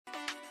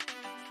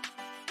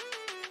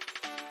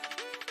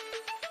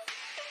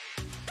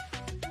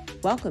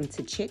Welcome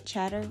to Chit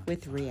Chatter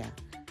with Rhea,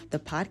 the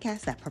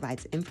podcast that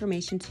provides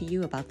information to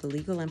you about the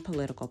legal and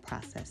political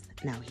process.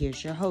 Now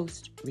here's your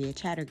host, Rhea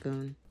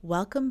Chattergoon.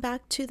 Welcome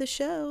back to the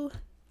show.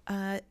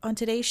 On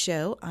today's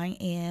show, I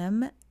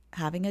am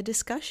having a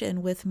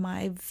discussion with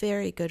my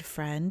very good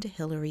friend,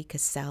 Hillary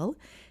Cassel.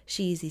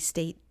 She's a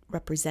state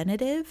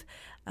representative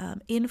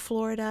in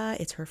Florida.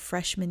 It's her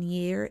freshman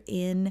year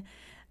in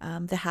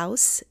the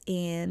House,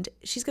 and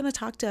she's going to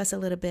talk to us a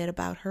little bit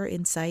about her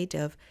insight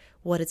of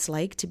what it's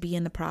like to be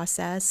in the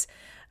process,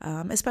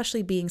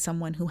 especially being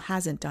someone who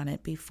hasn't done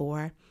it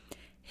before.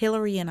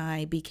 Hillary and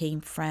I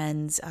became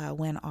friends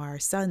when our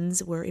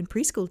sons were in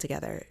preschool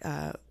together.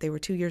 They were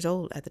 2 years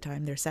old at the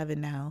time. They're 7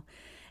 now.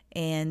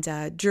 And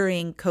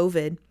during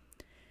COVID,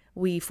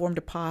 we formed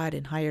a pod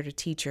and hired a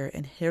teacher,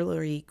 and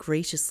Hillary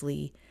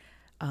graciously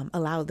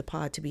allowed the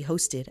pod to be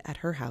hosted at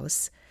her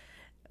house,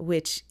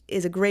 which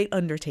is a great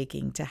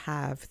undertaking to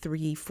have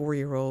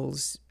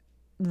 3-4-year-olds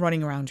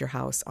running around your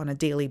house on a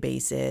daily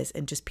basis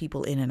and just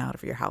people in and out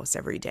of your house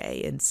every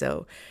day. And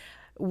so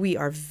we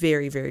are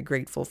very, very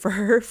grateful for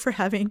her for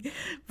having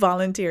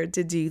volunteered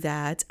to do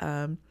that.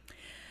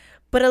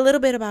 But a little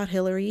bit about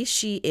Hillary.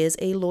 She is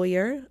a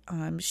lawyer.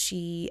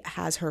 She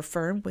has her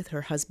firm with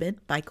her husband,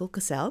 Michael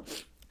Cassel,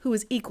 who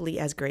is equally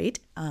as great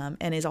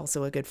and is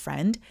also a good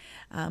friend.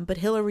 But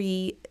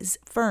Hillary's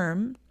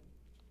firm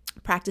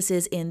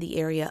practices in the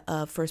area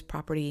of first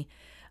property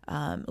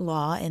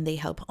law, and they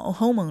help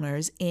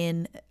homeowners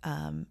in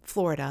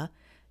Florida,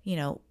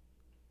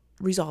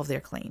 resolve their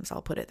claims.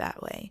 I'll put it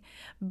that way.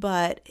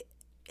 But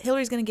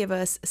Hillary's going to give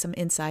us some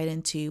insight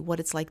into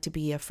what it's like to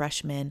be a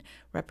freshman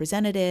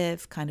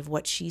representative, kind of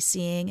what she's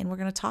seeing, and we're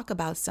going to talk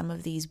about some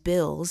of these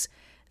bills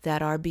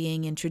that are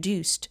being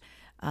introduced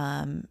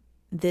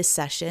this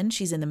session.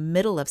 She's in the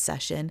middle of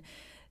session.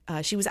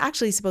 She was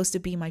actually supposed to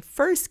be my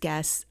first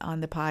guest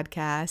on the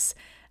podcast,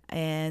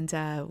 and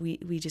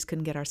we just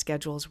couldn't get our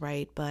schedules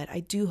right. But I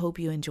do hope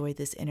you enjoyed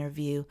this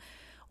interview.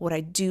 What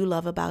I do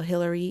love about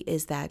Hillary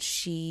is that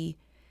she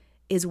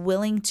is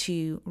willing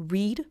to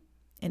read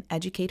and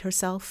educate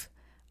herself.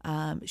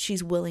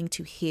 She's willing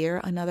to hear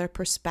another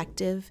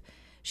perspective.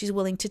 She's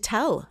willing to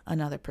tell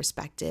another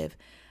perspective.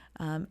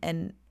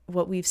 And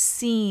what we've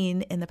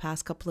seen in the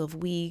past couple of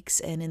weeks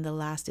and in the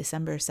last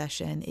December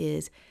session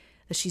is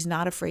that she's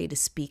not afraid to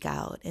speak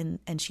out.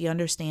 And she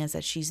understands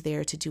that she's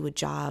there to do a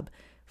job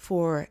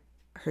for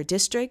her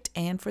district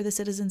and for the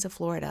citizens of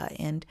Florida.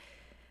 And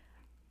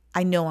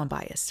I know I'm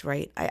biased,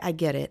 right? I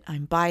get it.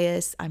 I'm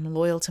biased. I'm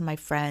loyal to my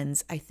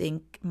friends. I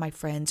think my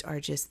friends are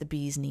just the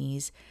bee's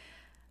knees.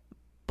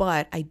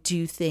 But I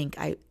do think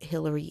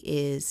Hillary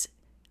is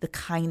the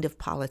kind of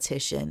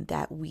politician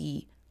that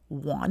we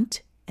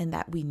want and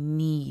that we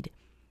need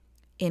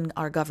in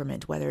our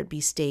government, whether it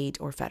be state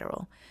or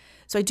federal.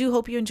 So I do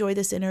hope you enjoy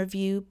this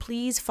interview.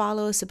 Please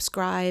follow,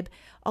 subscribe.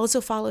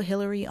 Also follow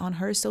Hillary on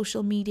her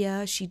social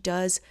media. She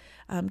does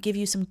give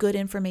you some good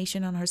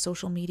information on her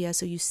social media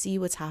so you see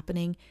what's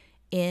happening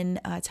in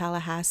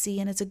Tallahassee,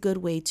 and it's a good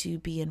way to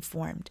be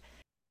informed.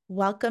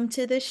 Welcome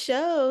to the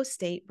show,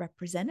 State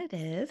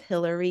Representative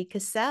Hillary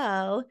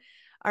Cassel.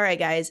 All right,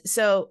 guys.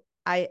 So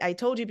I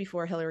told you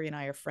before, Hillary and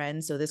I are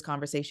friends, so this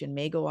conversation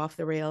may go off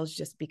the rails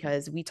just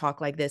because we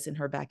talk like this in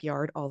her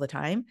backyard all the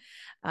time.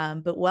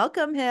 But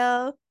welcome,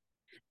 Hill.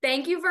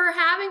 Thank you for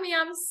having me.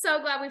 I'm so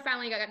glad we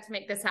finally got to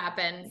make this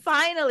happen.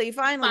 Finally.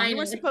 You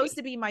were supposed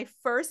to be my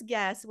first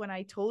guest when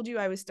I told you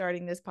I was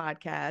starting this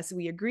podcast.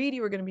 We agreed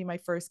you were going to be my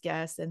first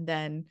guest, and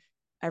then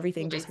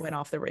everything just went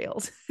off the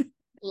rails.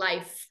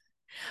 Life.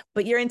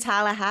 But you're in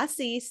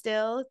Tallahassee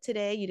still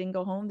today. You didn't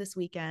go home this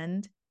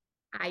weekend.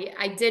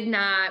 I did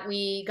not.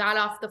 We got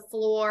off the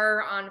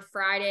floor on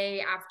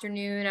Friday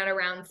afternoon at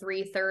around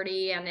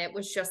 3:30, and it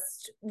was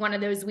just one of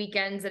those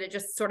weekends that it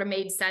just sort of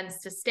made sense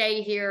to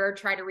stay here,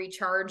 try to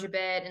recharge a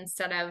bit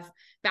instead of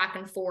back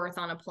and forth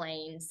on a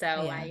plane. So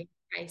yeah.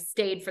 I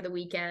stayed for the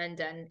weekend,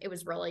 and it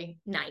was really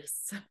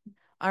nice.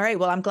 All right.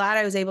 Well, I'm glad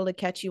I was able to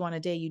catch you on a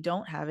day you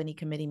don't have any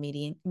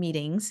committee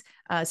meetings.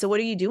 So what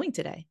are you doing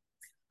today?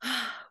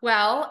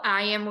 Well,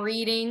 I am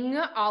reading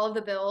all of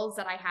the bills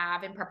that I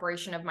have in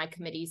preparation of my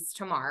committees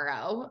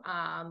tomorrow,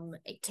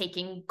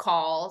 taking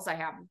calls. I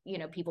have,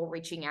 people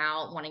reaching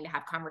out, wanting to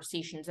have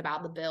conversations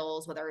about the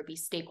bills, whether it be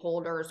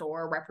stakeholders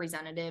or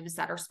representatives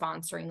that are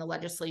sponsoring the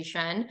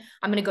legislation.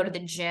 I'm going to go to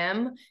the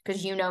gym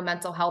because,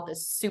 mental health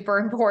is super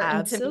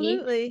important to me.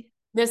 Absolutely.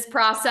 This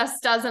process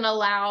doesn't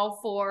allow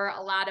for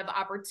a lot of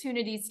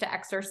opportunities to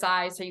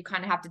exercise, so you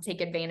kind of have to take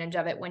advantage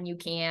of it when you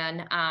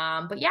can.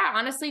 But yeah,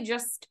 honestly,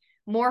 just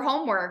more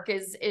homework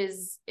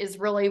is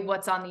really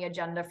what's on the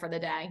agenda for the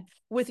day.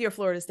 With your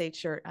Florida State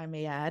shirt, I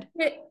may add.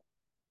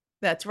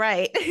 That's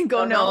right.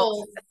 Go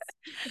Noles.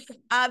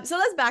 So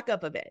let's back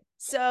up a bit.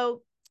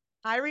 So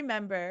I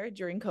remember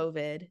during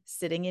COVID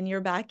sitting in your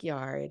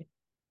backyard,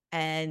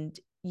 and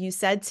you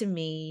said to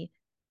me,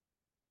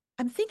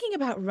 I'm thinking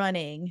about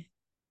running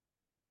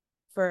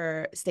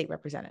for state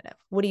representative.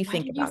 What do you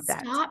think about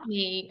that? Stop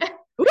me.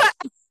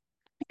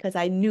 Because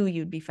I knew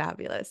you'd be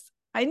fabulous.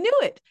 I knew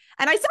it.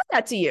 And I said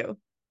that to you.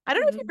 I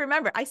don't know if you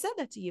remember. I said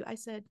that to you. I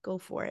said, go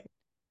for it.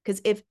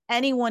 Because if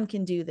anyone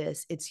can do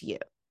this, it's you.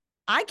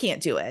 I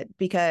can't do it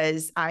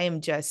because I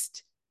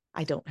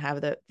don't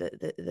have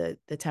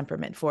the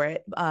temperament for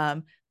it.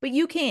 But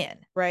you can,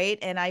 right?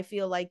 And I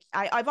feel like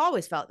I've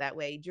always felt that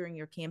way during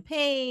your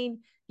campaign,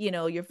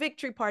 your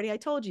victory party. I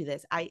told you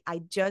this. I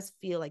just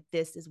feel like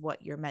this is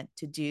what you're meant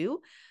to do.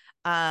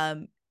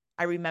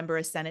 I remember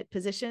a Senate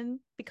position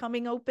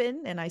becoming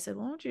open, and I said,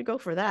 well, why don't you go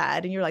for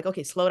that? And you're like,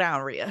 okay, slow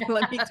down, Rhea.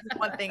 Let me do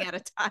one thing at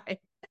a time.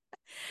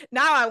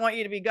 Now I want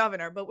you to be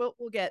governor, but we'll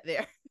get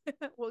there.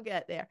 We'll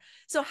get there.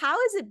 So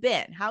how has it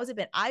been?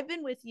 I've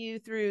been with you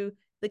through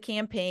the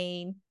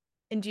campaign,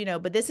 and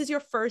but this is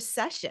your first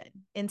session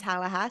in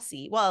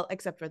Tallahassee. Well,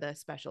 except for the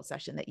special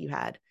session that you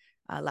had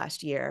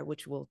last year,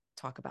 which we'll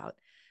talk about.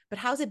 But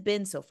how's it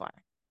been so far?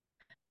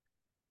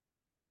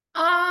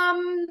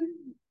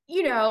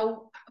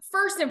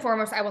 First and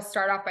foremost, I will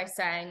start off by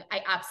saying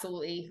I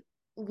absolutely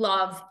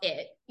love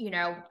it.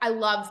 I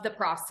love the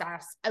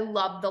process. I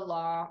love the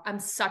law. I'm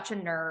such a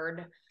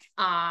nerd.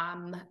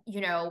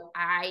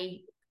 I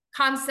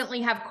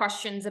constantly have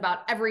questions about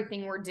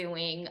everything we're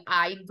doing.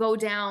 I go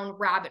down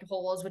rabbit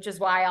holes, which is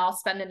why I'll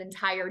spend an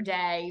entire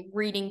day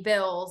reading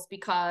bills,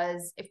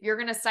 because if you're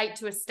going to cite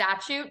to a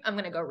statute, I'm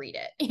going to go read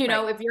it.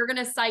 If you're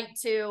going to cite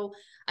to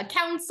a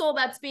council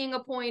that's being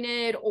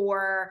appointed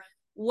or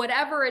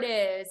whatever it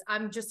is,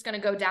 I'm just going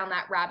to go down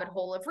that rabbit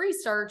hole of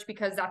research,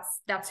 because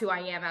that's who I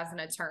am as an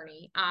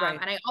attorney. And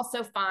I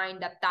also find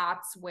that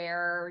that's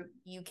where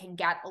you can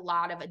get a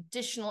lot of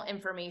additional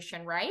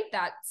information, right?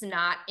 That's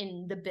not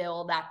in the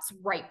bill that's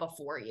right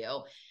before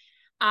you.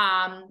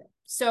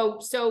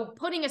 So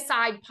putting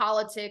aside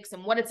politics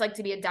and what it's like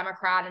to be a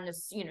Democrat in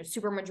this,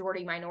 super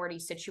majority minority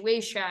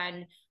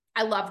situation,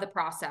 I love the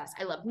process.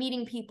 I love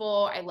meeting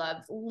people. I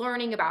love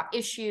learning about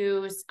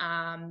issues.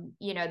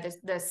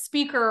 The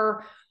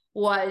speaker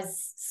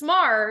was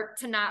smart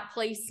to not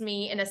place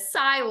me in a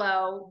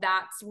silo.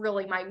 That's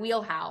really my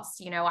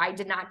wheelhouse. I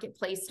did not get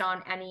placed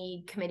on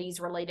any committees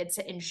related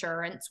to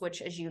insurance,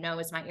 which, as you know,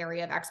 is my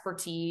area of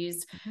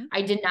expertise. Mm-hmm.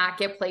 I did not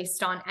get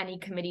placed on any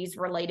committees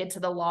related to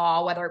the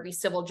law, whether it be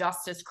civil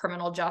justice,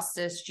 criminal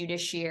justice,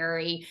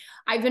 judiciary.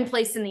 I've been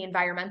placed in the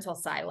environmental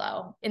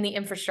silo, in the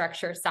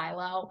infrastructure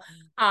silo.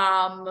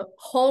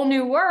 Whole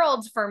new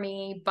world for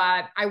me,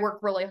 but I work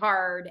really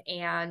hard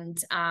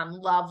and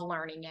love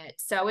learning it.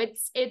 So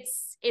it's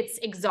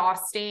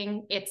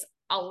exhausting. It's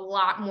a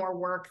lot more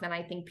work than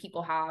I think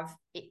people have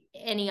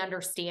any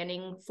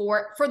understanding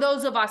for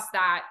those of us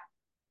that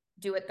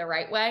do it the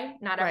right way.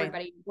 Not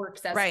everybody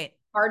works as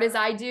hard as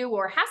I do,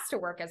 or has to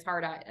work as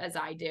hard as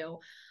I do.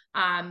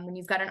 When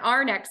you've got an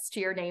R next to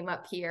your name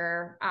up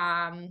here,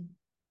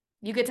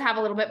 you get to have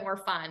a little bit more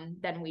fun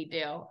than we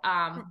do.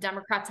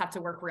 Democrats have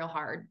to work real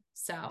hard.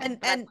 So,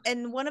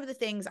 and one of the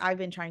things I've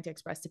been trying to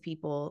express to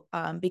people,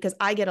 because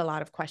I get a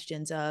lot of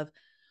questions of,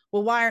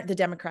 well, why aren't the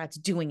Democrats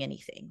doing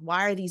anything?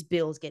 Why are these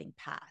bills getting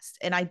passed?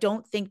 And I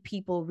don't think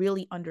people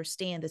really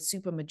understand the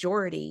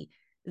supermajority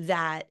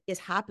that is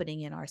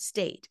happening in our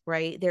state,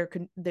 right?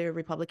 Their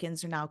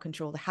Republicans are now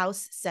control the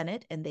House,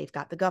 Senate, and they've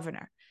got the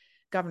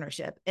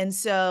governorship. And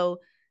so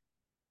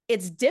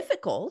it's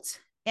difficult.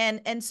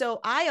 And so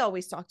I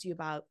always talk to you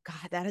about,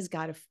 God, that has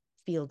got to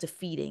feel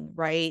defeating,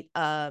 right?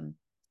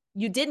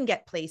 You didn't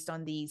get placed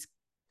on these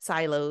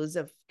silos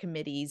of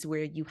committees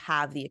where you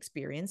have the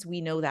experience.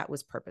 We know that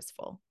was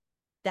purposeful.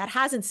 That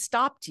hasn't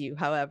stopped you,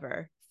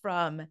 however,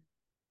 from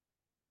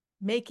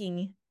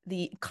making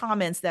the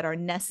comments that are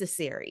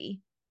necessary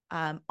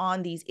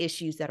on these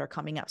issues that are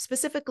coming up,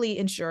 specifically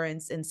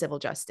insurance and civil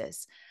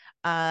justice.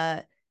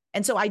 And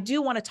so I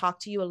do want to talk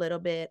to you a little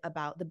bit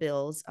about the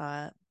bills,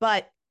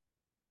 but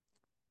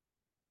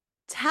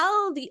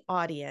tell the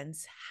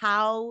audience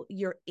how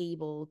you're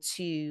able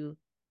to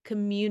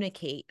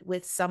communicate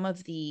with some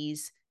of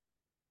these,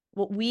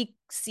 what we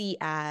see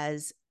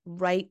as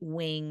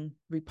right-wing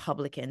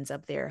Republicans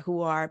up there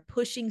who are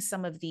pushing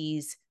some of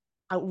these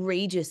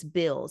outrageous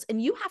bills. And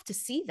you have to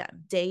see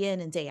them day in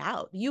and day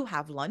out. You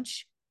have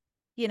lunch,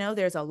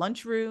 there's a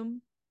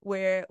lunchroom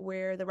where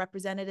the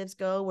representatives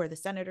go, where the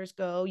senators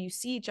go. You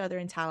see each other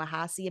in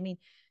Tallahassee. I mean,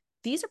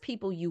 these are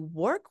people you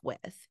work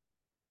with.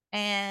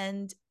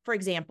 And for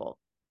example,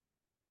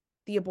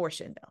 the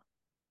abortion bill.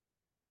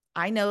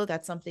 I know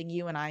that's something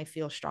you and I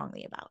feel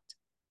strongly about.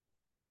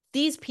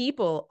 These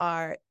people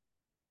are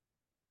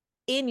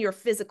in your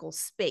physical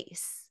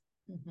space.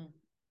 Mm-hmm.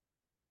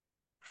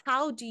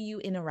 How do you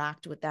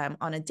interact with them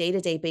on a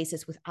day-to-day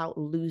basis without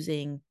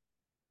losing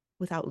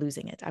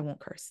it? I won't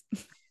curse.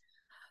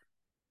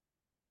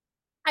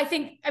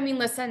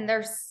 Listen,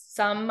 there's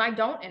some I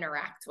don't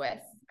interact with.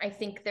 I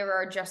think there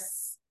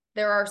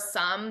are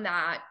some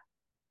that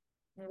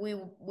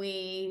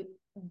we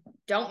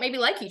don't maybe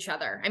like each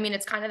other.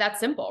 It's kind of that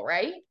simple,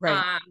 right?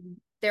 Right.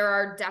 There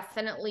are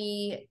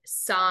definitely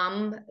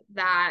some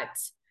that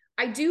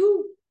I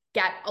do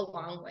get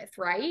along with,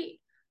 right?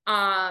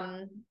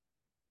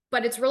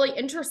 But it's really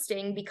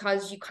interesting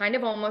because you kind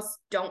of almost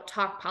don't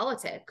talk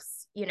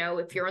politics.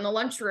 If you're in the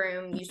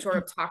lunchroom, you sort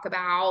of talk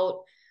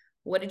about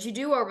what did you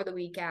do over the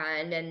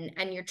weekend?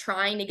 And you're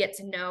trying to get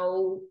to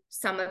know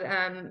some of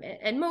them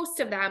and most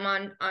of them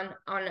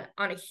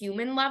on a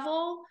human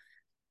level.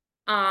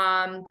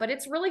 But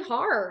it's really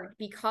hard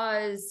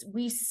because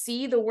we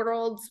see the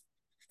world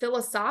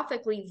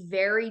philosophically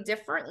very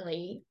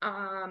differently.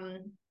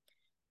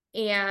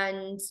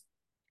 And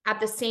at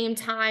the same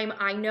time,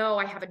 I know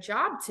I have a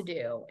job to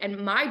do,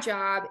 and my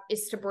job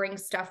is to bring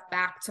stuff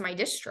back to my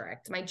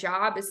district. My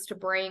job is to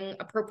bring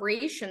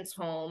appropriations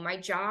home. My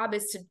job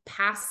is to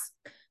pass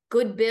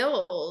good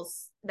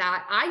bills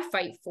that I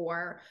fight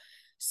for.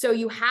 So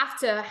you have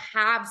to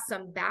have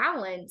some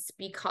balance,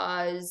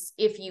 because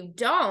if you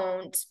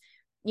don't,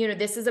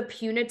 this is a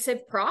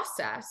punitive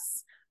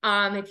process.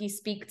 If you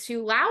speak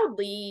too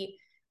loudly,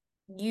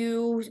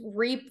 you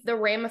reap the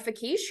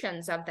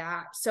ramifications of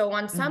that. So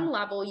on some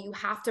level, you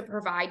have to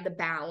provide the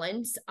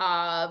balance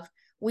of,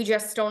 we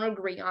just don't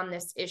agree on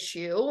this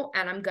issue,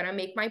 and I'm going to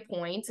make my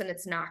points, and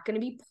it's not going to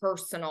be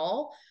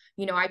personal.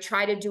 I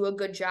try to do a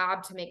good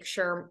job to make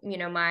sure,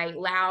 my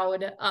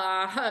loud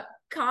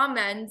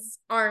comments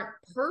aren't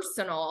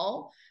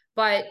personal,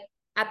 but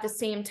at the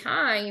same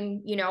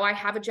time, I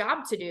have a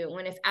job to do.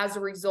 And if as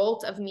a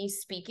result of me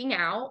speaking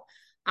out,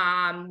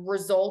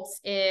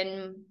 results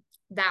in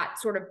that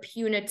sort of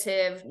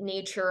punitive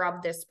nature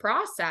of this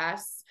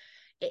process,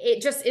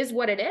 it just is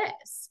what it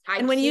is.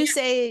 And when you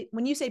say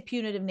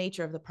punitive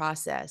nature of the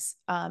process,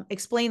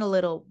 explain a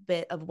little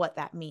bit of what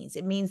that means.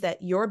 It means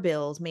that your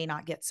bills may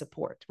not get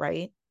support,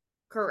 right?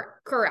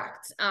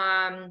 Correct.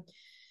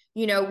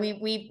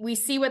 We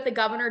see what the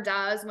governor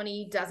does when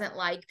he doesn't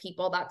like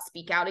people that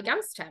speak out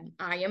against him.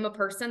 I am a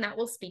person that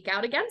will speak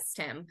out against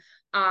him.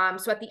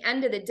 So at the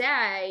end of the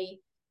day,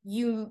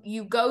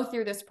 you go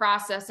through this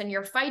process and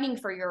you're fighting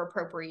for your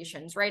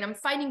appropriations, right? I'm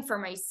fighting for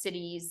my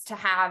cities to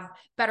have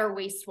better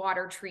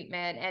wastewater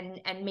treatment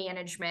and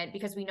management,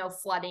 because we know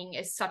flooding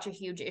is such a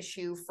huge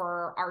issue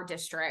for our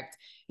district.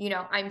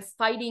 I'm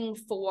fighting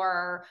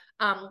for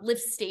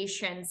lift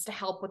stations to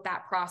help with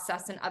that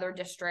process in other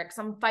districts.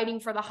 I'm fighting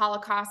for the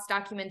Holocaust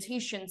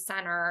Documentation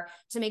Center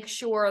to make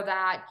sure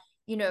that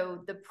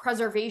the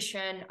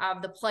preservation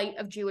of the plight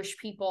of Jewish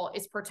people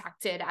is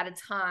protected at a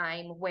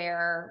time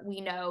where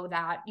we know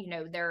that,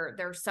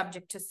 they're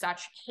subject to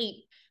such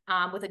hate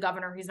with a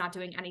governor who's not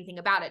doing anything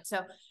about it.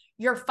 So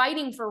you're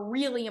fighting for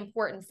really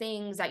important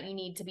things that you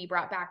need to be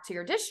brought back to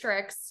your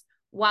districts,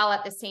 while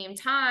at the same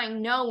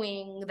time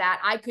knowing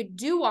that I could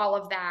do all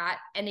of that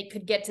and it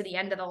could get to the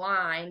end of the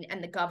line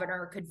and the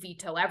governor could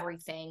veto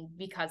everything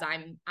because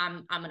I'm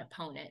an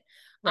opponent.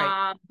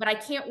 Right. But I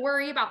can't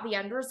worry about the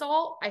end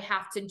result. I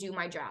have to do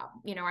my job.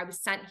 I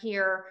was sent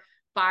here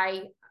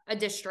by a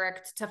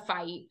district to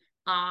fight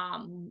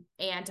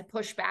and to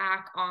push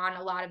back on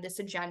a lot of this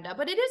agenda.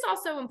 But it is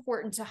also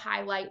important to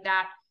highlight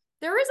that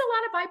there is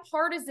a lot of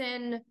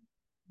bipartisan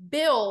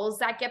bills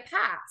that get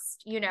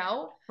passed,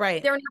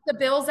 Right. They're not the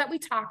bills that we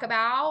talk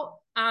about.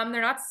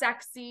 They're not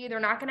sexy.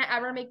 They're not going to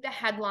ever make the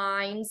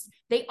headlines.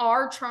 They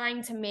are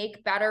trying to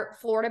make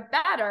Florida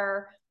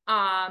better.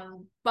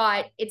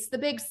 But it's the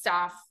big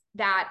stuff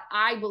that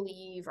I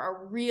believe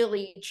are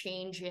really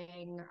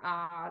changing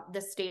the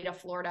state of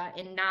Florida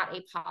in not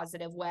a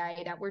positive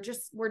way, that we're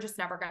just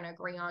never going to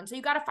agree on. So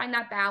you got to find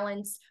that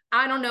balance.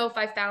 I don't know if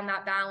I found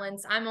that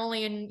balance. I'm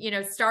only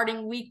in,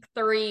 starting week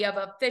 3 of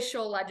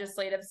official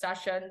legislative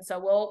session. So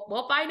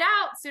we'll find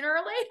out sooner or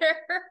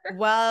later.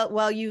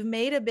 Well, you've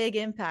made a big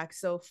impact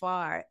so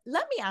far.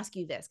 Let me ask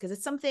you this, because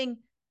it's something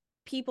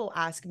people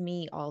ask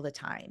me all the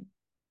time.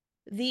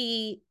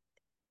 The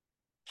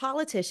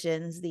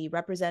politicians, the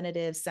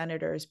representatives,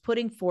 senators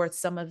putting forth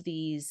some of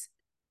these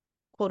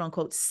quote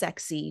unquote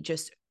sexy,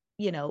 just,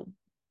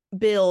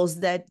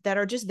 bills that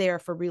are just there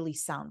for really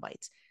sound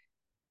bites.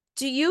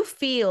 Do you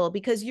feel,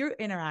 because you're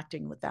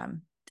interacting with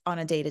them on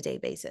a day-to-day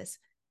basis,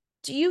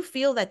 do you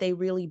feel that they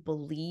really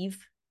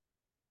believe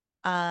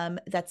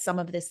that some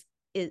of this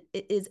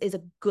is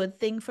a good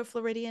thing for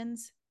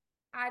Floridians?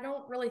 I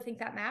don't really think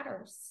that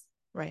matters.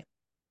 Right.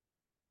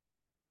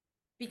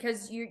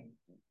 Because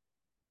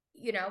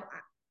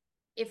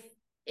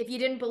if you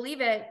didn't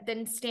believe it,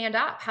 then stand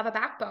up, have a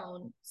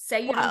backbone,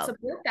 say you don't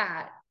support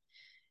that.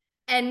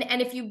 And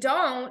if you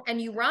don't,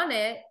 and you run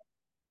it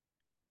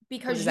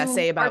because what's that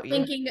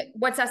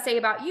say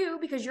about you?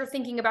 Because you're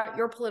thinking about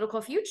your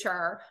political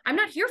future. I'm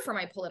not here for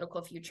my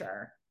political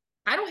future.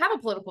 I don't have a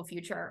political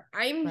future.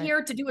 I'm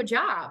here to do a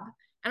job,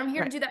 and I'm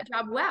here to do that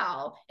job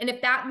well. And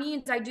if that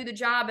means I do the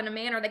job in a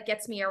manner that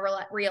gets me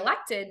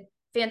reelected,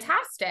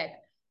 fantastic.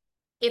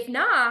 If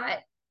not,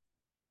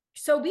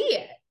 so be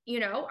it.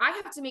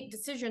 I have to make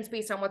decisions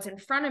based on what's in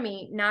front of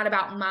me, not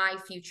about my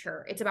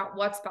future. It's about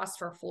what's best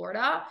for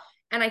Florida.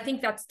 And I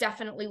think that's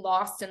definitely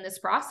lost in this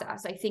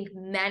process. I think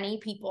many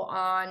people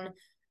on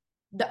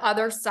the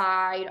other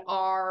side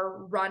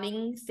are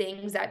running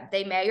things that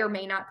they may or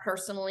may not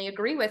personally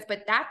agree with,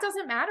 but that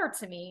doesn't matter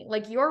to me.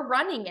 Like, you're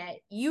running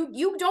it.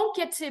 You don't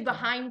get to,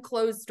 behind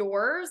closed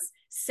doors,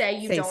 say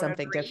you don't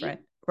something agree,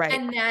 different. Right.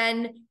 And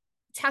then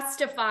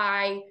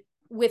testify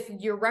with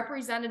your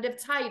representative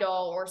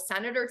title or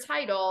senator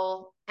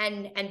title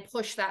and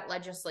push that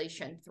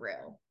legislation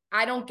through.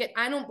 I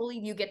don't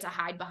believe you get to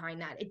hide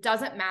behind that. It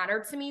doesn't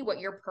matter to me what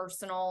your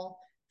personal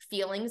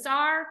feelings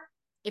are.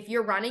 If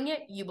you're running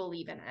it, you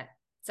believe in it.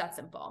 It's that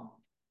simple.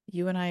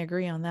 You and I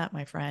agree on that,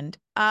 my friend.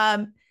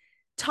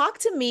 Talk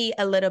to me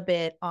a little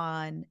bit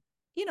on,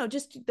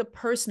 just the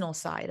personal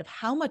side of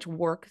how much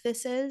work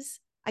this is.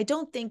 I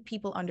don't think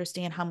people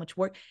understand how much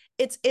work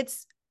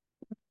it's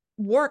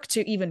work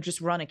to even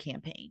just run a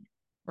campaign,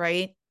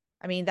 right?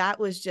 I mean, that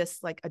was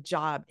just like a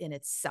job in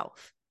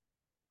itself.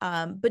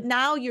 But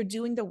now you're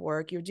doing the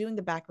work, you're doing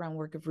the background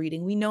work of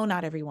reading. We know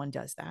not everyone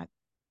does that.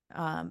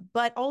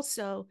 But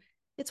also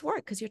it's work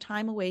because you're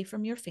time away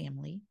from your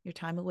family, your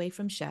time away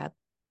from Shep,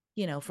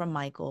 from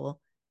Michael.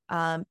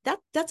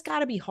 That's got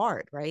to be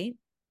hard, right?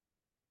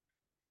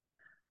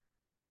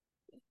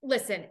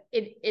 Listen,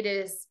 it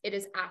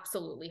is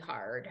absolutely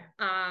hard.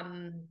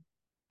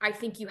 I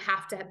think you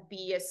have to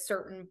be a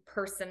certain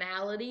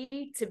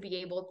personality to be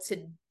able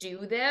to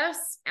do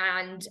this.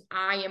 And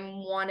I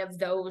am one of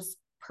those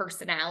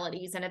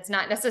personalities, and it's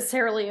not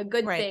necessarily a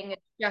good thing.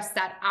 It's just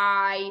that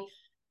I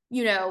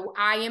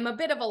am a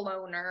bit of a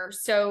loner.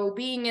 So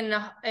being in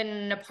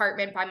an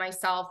apartment by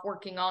myself,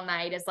 working all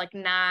night is like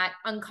not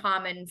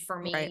uncommon for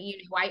me.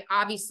 Right.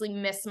 I obviously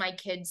miss my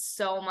kids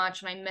so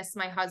much and I miss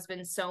my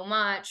husband so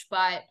much,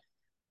 but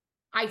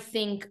I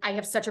think I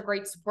have such a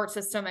great support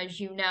system, as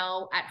you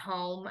know, at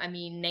home. I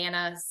mean,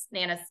 Nana's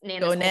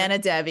Go Nana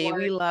Debbie.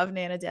 We love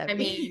Nana Debbie. I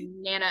mean,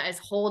 Nana is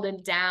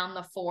holding down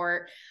the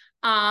fort.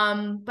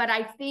 But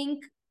I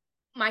think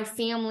my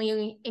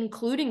family,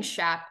 including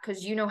Shep,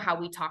 because you know how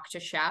we talk to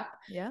Shep.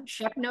 Yeah.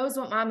 Shep knows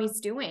what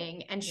mommy's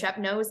doing, and Shep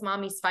knows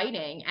mommy's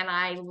fighting. And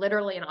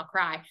I'll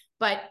cry.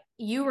 But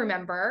you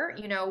remember,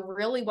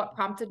 really what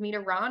prompted me to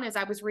run is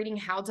I was reading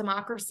How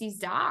Democracies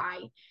Die.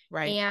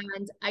 Right.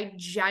 And I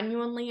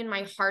genuinely, in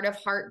my heart of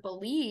heart,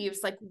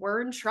 believes like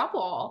we're in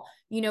trouble.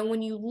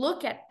 When you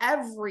look at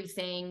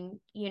everything,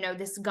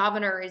 this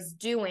governor is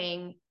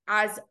doing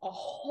as a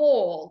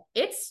whole,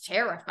 it's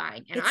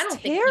terrifying. And I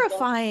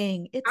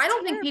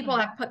don't think people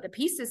have put the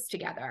pieces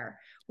together.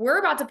 We're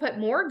about to put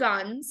more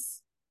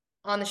guns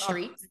on the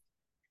streets.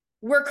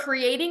 We're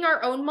creating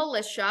our own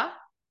militia.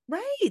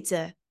 Right.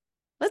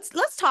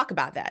 Let's talk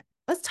about that.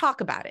 Let's talk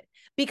about it,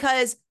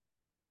 because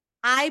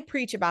I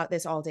preach about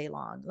this all day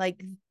long.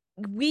 Like,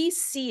 we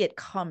see it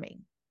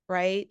coming,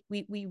 right?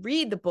 We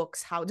read the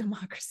books, How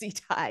Democracy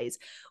Dies.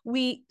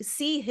 We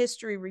see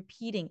history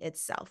repeating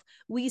itself.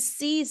 We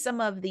see some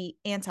of the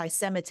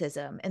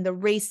anti-Semitism and the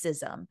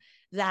racism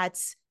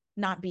that's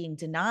not being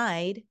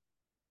denied.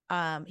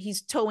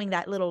 He's towing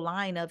that little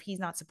line of he's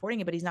not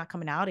supporting it, but he's not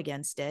coming out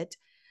against it.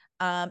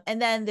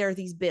 And then there are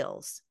these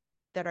bills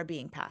that are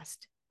being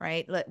passed,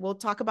 right? We'll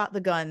talk about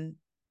the gun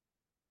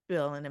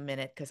bill in a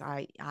minute, because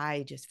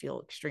I just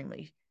feel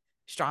extremely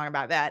strong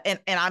about that. And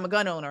I'm a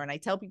gun owner, and I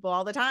tell people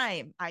all the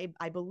time, I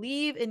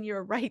believe in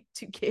your right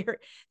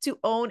to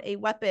own a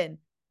weapon.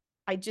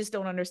 I just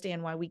don't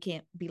understand why we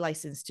can't be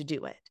licensed to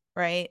do it,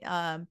 right?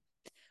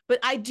 But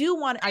I do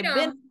want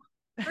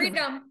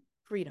freedom.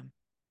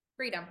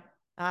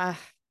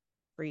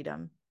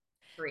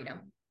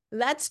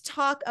 Let's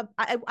talk.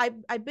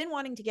 I've been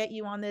wanting to get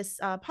you on this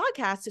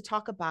podcast to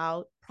talk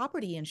about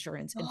property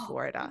insurance in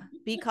Florida,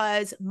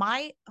 because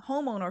my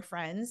homeowner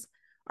friends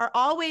are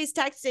always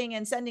texting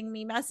and sending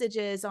me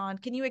messages on,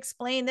 can you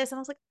explain this? And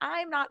I was like,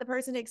 I'm not the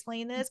person to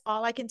explain this.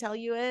 All I can tell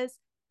you is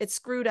it's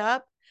screwed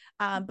up.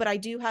 But I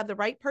do have the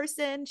right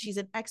person. She's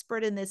an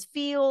expert in this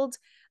field.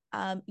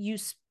 You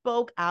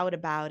spoke out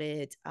about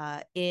it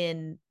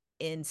in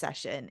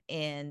session,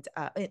 and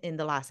in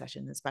the last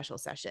session, the special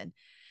session.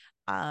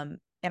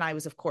 And I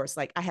was, of course,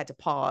 like, I had to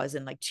pause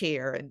and like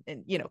chair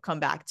and come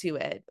back to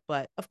it.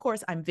 But of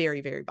course, I'm very,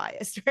 very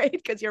biased, right?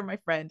 Because you're my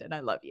friend and I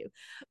love you.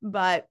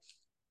 But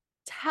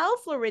tell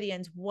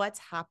Floridians what's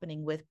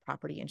happening with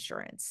property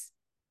insurance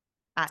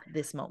at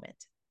this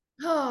moment.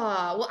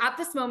 Oh, well, at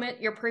this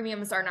moment, your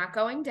premiums are not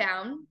going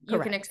down. You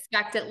can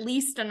expect at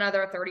least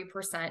another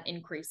 30%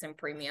 increase in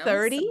premiums.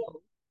 30?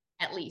 So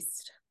at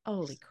least.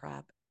 Holy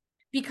crap.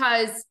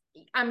 Because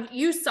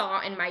you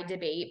saw in my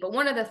debate, but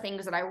one of the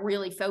things that I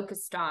really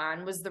focused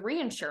on was the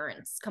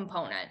reinsurance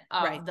component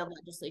of the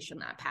legislation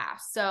that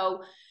passed.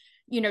 So,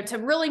 to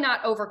really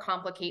not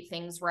overcomplicate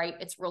things, right?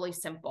 It's really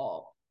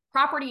simple.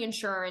 Property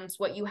insurance,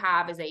 what you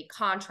have is a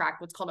contract,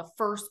 what's called a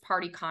first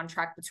party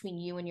contract between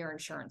you and your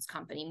insurance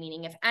company.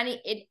 Meaning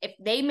if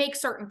they make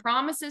certain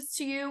promises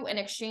to you, in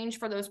exchange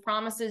for those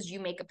promises,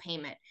 you make a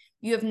payment.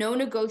 You have no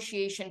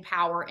negotiation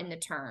power in the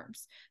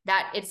terms.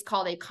 That it's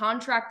called a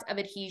contract of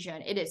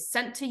adhesion. It is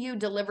sent to you,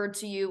 delivered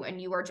to you, and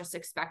you are just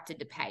expected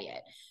to pay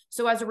it.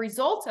 So as a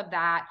result of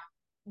that,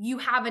 you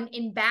have an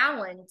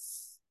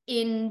imbalance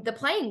in the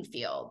playing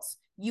fields.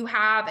 You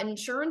have an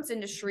insurance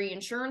industry,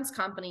 insurance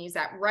companies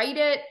that write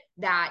it,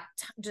 that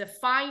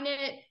define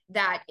it,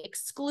 that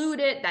exclude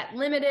it, that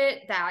limit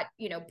it, that,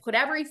 put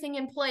everything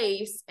in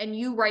place, and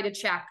you write a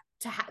check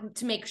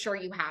to make sure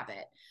you have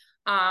it.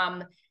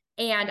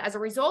 And as a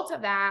result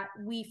of that,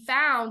 we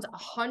found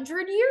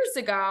 100 years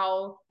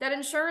ago that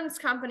insurance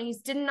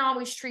companies didn't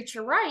always treat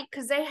you right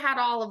because they had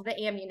all of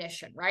the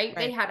ammunition, right?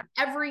 They had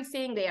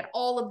everything. They had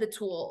all of the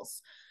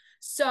tools.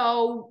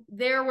 So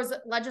there was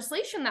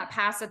legislation that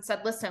passed that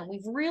said, listen,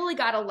 we've really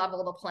got to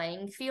level the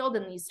playing field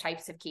in these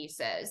types of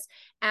cases.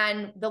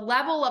 And the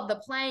level of the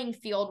playing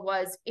field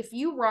was if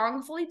you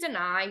wrongfully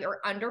deny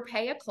or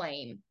underpay a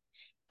claim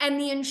and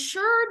the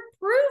insured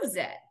proves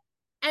it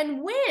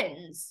and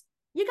wins,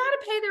 you got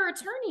to pay their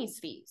attorney's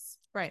fees.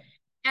 Right.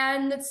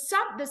 And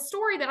the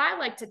story that I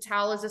like to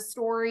tell is a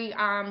story,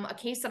 a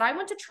case that I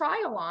went to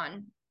trial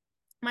on.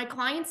 My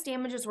client's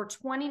damages were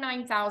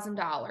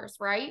 $29,000,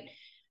 right?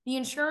 The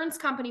insurance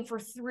company for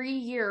 3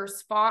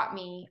 years fought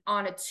me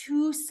on a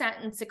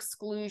 2-sentence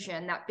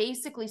exclusion that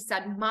basically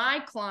said my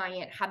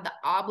client had the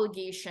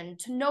obligation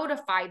to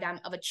notify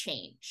them of a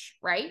change,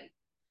 right?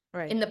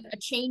 Right. A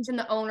change in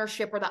the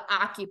ownership or the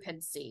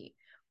occupancy.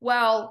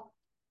 Well,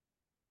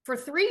 for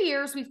 3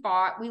 years we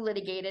fought, we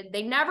litigated.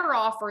 They never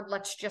offered,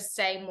 let's just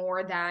say,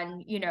 more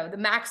than, the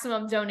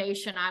maximum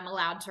donation I'm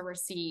allowed to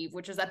receive,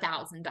 which is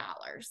 $1,000.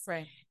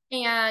 Right.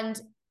 And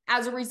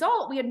as a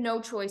result, we had no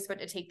choice but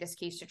to take this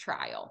case to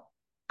trial.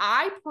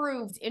 I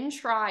proved in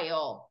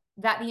trial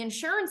that the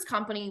insurance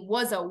company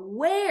was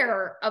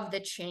aware of the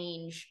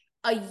change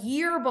a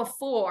year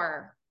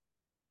before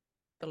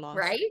the loss.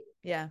 Right?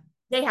 Yeah.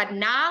 They had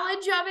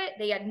knowledge of it.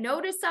 They had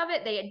notice of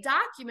it. They had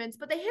documents,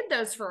 but they hid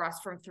those for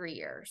us from 3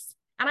 years.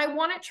 And I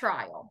won at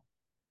trial,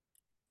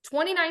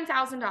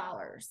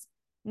 $29,000.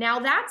 Now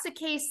that's a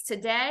case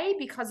today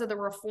because of the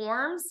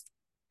reforms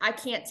I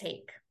can't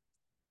take.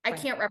 I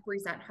can't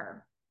represent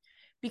her.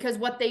 Because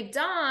what they've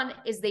done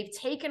is they've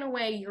taken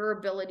away your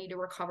ability to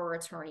recover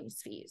attorney's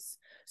fees.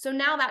 So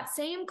now that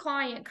same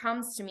client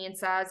comes to me and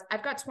says,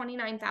 I've got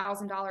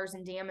 $29,000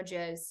 in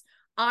damages.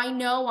 I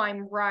know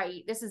I'm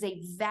right. This is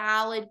a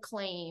valid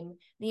claim.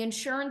 The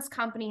insurance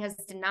company has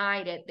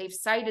denied it. They've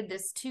cited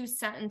this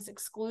 2-sentence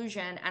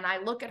exclusion. And I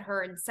look at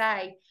her and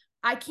say,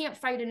 I can't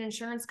fight an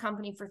insurance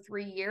company for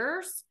 3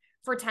 years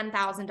for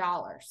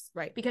 $10,000.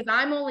 Right. Because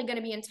I'm only going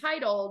to be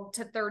entitled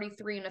to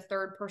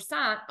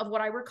 33.33% of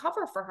what I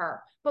recover for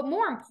her. But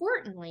more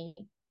importantly,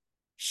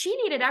 she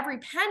needed every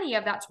penny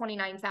of that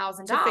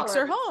 $29,000 to fix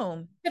her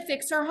home.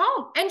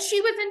 And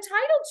she was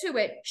entitled to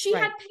it. She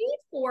Right. had paid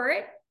for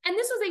it. And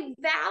this was a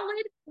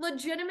valid,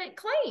 legitimate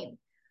claim.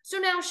 So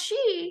now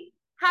she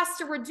has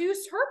to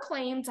reduce her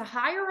claim to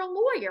hire a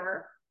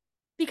lawyer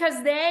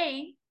because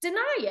they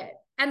deny it.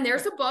 And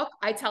there's a book,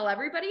 I tell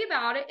everybody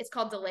about it. It's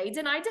called Delay,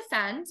 Deny,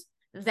 Defend.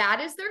 That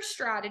is their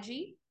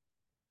strategy.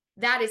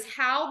 That is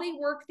how they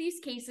work these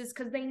cases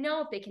because they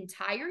know if they can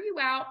tire you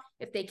out,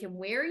 if they can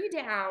wear you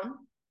down,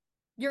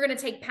 you're going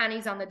to take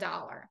pennies on the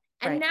dollar.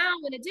 And now,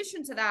 in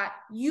addition to that,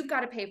 you've got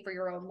to pay for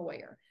your own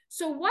lawyer.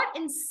 So what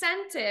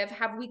incentive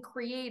have we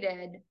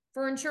created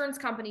for insurance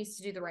companies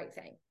to do the right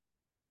thing?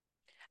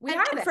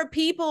 And for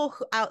people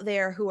out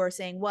there who are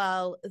saying,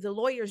 well, the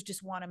lawyers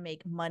just want to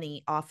make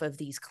money off of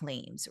these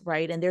claims,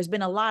 right? And there's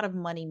been a lot of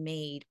money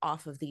made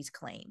off of these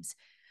claims.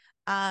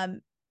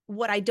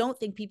 What I don't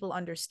think people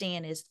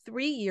understand is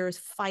 3 years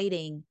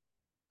fighting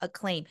a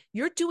claim.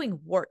 You're doing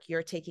work.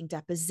 You're taking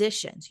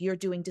depositions. You're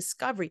doing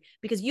discovery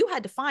because you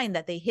had to find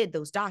that they hid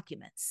those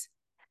documents.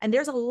 And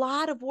there's a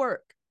lot of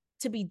work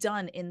to be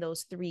done in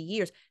those 3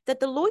 years that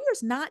the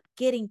lawyer's not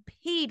getting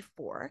paid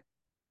for.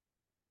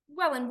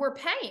 Well, and we're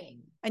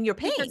paying. And you're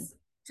paying. Because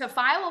to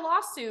file a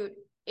lawsuit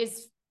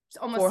is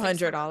almost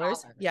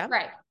 $400. Yeah.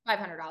 Right.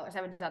 $500. I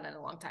haven't done it in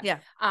a long time. Yeah.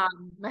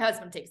 My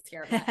husband takes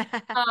care of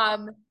that.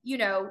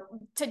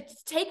 To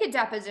take a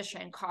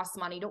deposition costs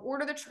money, to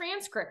order the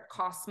transcript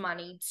costs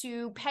money,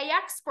 to pay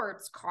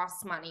experts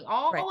costs money,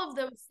 all of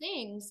those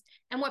things.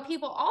 And what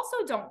people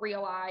also don't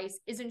realize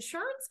is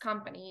insurance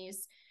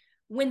companies,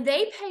 when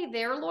they pay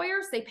their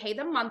lawyers, they pay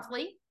them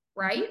monthly,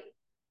 right? Mm-hmm.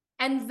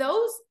 And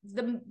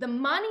the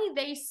money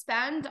they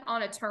spend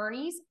on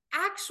attorneys,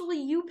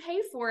 actually you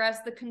pay for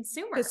as the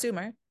consumer.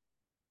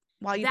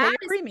 While you pay your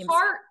premiums. That is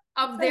part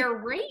of their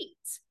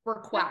rate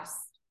request.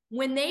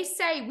 When they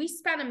say we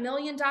spent $1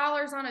 million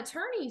on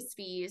attorney's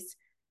fees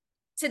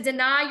to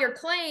deny your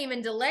claim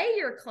and delay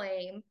your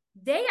claim,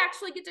 they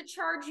actually get to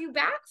charge you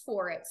back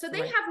for it. So they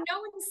have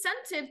no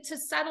incentive to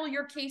settle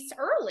your case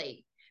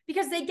early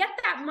because they get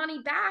that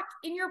money back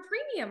in your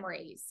premium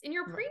raise, in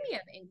your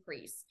premium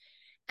increase.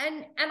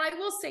 And I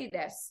will say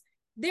this,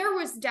 there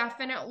was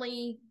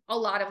definitely a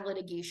lot of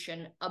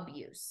litigation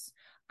abuse.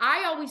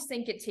 I always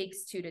think it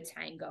takes two to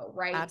tango,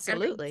 right?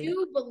 Absolutely. And I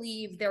do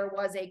believe there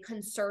was a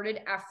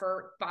concerted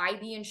effort by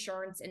the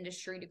insurance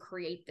industry to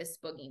create this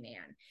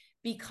boogeyman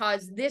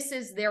because this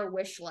is their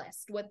wish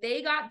list. What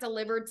they got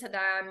delivered to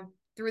them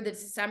through the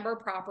December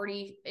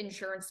property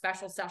insurance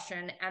special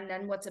session and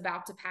then what's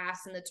about to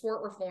pass in the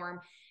tort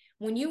reform.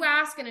 When you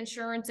ask an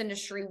insurance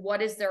industry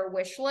what is their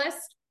wish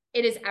list,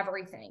 it is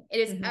everything. It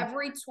is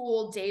every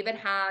tool David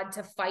had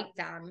to fight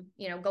them,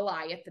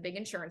 Goliath, the big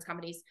insurance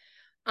companies,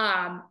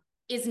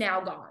 is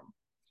now gone.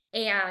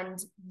 And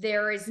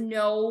there is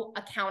no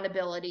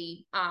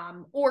accountability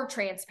or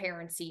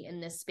transparency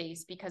in this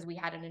space because we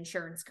had an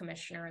insurance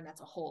commissioner, and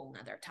that's a whole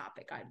nother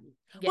topic.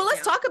 Well,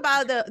 let's talk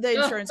about the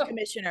insurance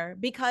commissioner,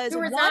 because who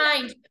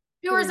resigned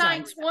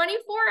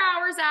 24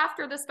 hours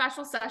after the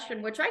special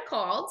session, which I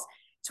called.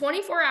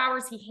 24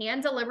 hours, he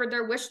hand delivered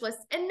their wish list.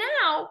 And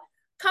now,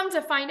 come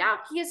to find out,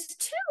 he has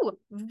two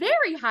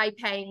very high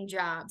paying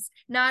jobs.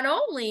 Not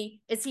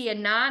only is he a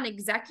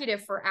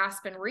non-executive for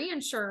Aspen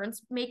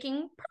Reinsurance,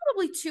 making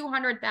probably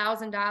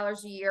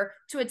 $200,000 a year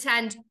to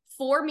attend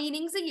 4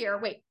 meetings a year.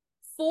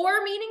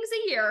 4 meetings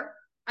a year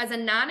as a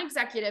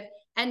non-executive.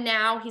 And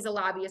now he's a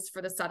lobbyist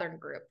for the Southern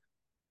Group.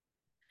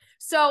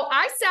 So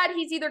I said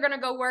he's either going to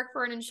go work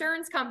for an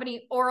insurance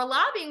company or a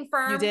lobbying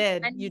firm. You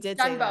did. And You did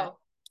done say both. That.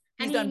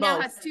 And he now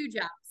has 2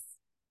 jobs.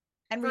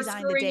 And for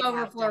resigned the screwing day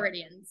over after.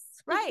 Floridians.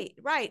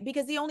 Right.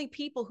 Because the only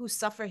people who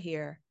suffer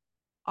here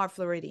are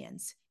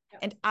Floridians. Yep.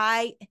 And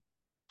I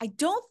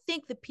don't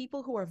think the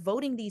people who are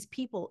voting these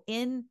people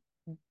in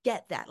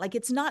get that. Like,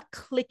 it's not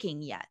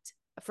clicking yet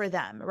for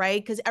them,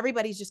 right? Because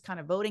everybody's just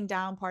kind of voting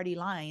down party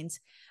lines.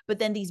 But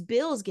then these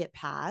bills get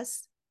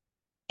passed,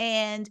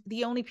 and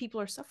the only people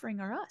who are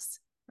suffering are us.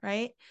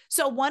 Right.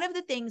 So one of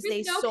the things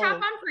There's no cap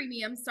on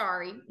premium.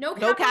 Sorry. No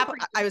cap. On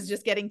I was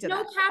just getting to that.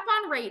 No cap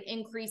on rate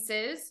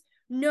increases.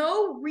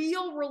 No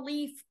real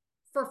relief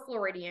for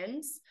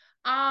Floridians.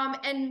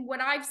 And what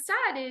I've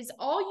said is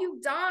all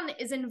you've done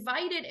is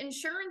invited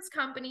insurance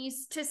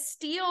companies to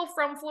steal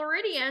from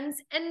Floridians,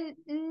 and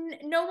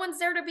no one's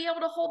there to be able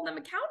to hold them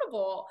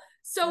accountable.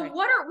 So right.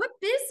 what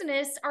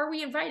business are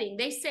we inviting?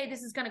 They say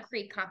this is going to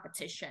create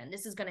competition.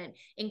 This is going to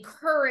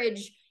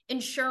encourage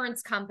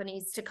insurance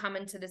companies to come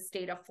into the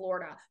state of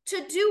Florida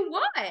to do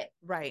what?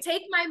 Right.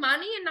 Take my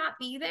money and not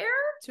be there?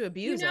 To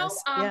abuse us.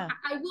 Yeah.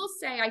 I will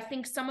say, I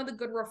think some of the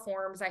good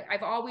reforms,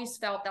 I've always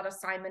felt that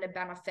assignment of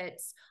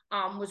benefits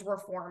was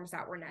reforms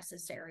that were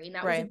necessary. And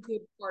that was a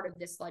good part of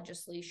this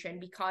legislation,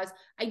 because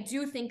I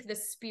do think the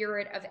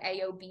spirit of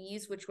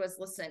AOBs, which was,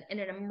 listen, in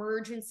an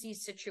emergency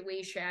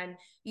situation,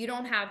 you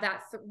don't have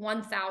that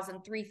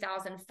 $1,000,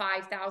 $3,000,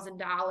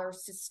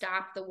 $5,000 to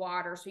stop the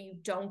water so you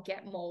don't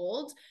get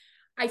mold.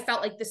 I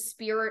felt like the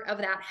spirit of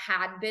that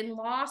had been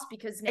lost,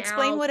 because now—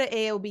 Explain what an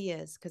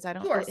AOB is, because I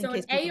don't— Sure. So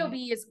an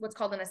AOB is what's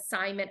called an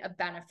assignment of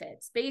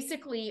benefits.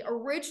 Basically,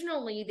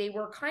 originally, they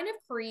were kind of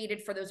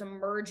created for those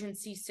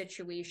emergency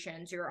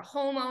situations. You're a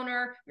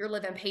homeowner, you're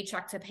living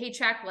paycheck to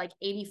paycheck, like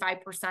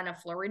 85%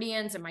 of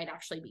Floridians. It might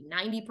actually be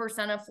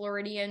 90% of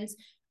Floridians.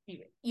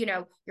 You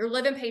know, you're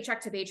living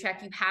paycheck to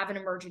paycheck, you have an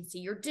emergency,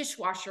 your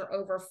dishwasher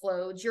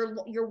overflows,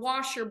 your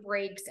washer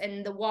breaks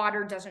and the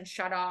water doesn't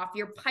shut off,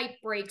 your pipe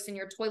breaks and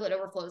your toilet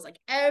overflows, like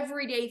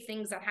everyday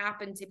things that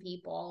happen to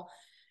people.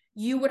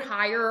 You would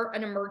hire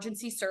an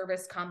emergency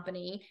service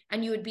company,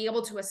 and you would be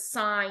able to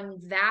assign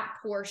that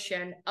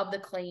portion of the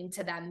claim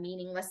to them,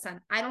 meaning,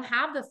 listen, I don't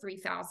have the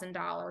 $3,000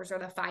 or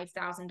the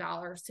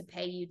 $5,000 to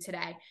pay you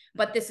today,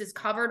 but this is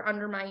covered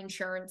under my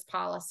insurance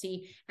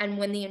policy. And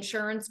when the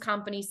insurance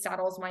company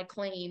settles my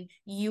claim,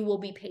 you will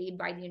be paid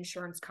by the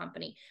insurance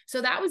company.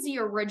 So that was the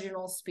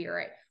original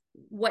spirit.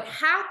 What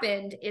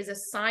happened is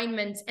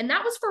assignments, and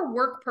that was for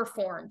work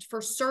performed,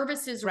 for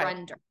services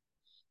rendered.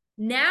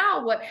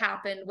 Now, what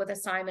happened with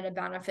assignment of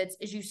benefits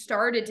is you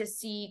started to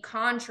see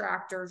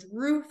contractors,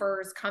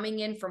 roofers coming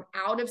in from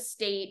out of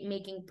state,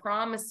 making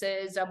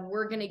promises of,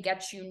 we're going to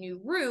get you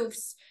new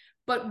roofs,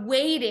 but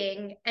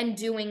waiting and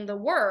doing the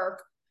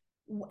work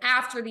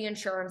after the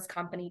insurance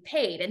company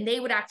paid. And they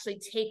would actually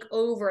take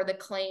over the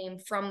claim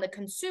from the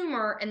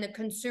consumer, and the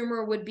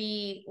consumer would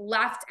be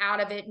left out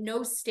of it,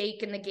 no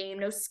stake in the game,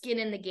 no skin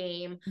in the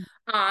game,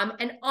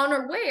 and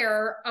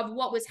unaware of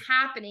what was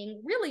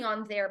happening really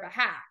on their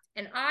behalf.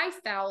 And I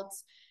felt,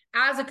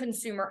 as a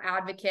consumer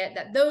advocate,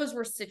 that those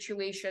were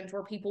situations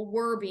where people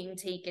were being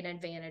taken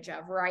advantage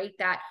of, right?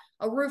 That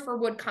a roofer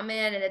would come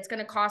in and it's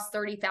going to cost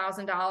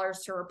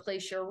 $30,000 to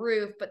replace your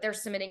roof, but they're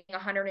submitting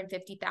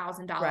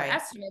 $150,000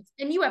 estimates,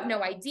 and you have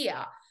no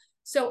idea.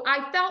 So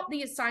I felt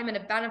the assignment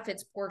of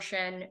benefits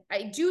portion,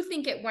 I do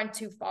think it went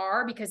too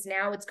far, because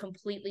now it's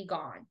completely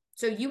gone.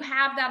 So you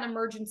have that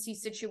emergency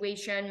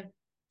situation,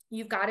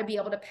 you've got to be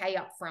able to pay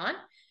up front.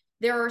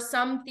 There are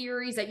some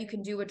theories that you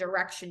can do a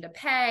direction to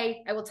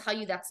pay. I will tell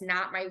you that's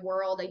not my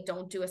world. I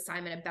don't do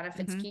assignment of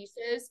benefits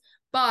cases,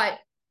 but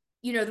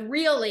you know,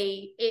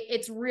 really,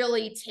 it's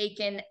really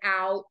taken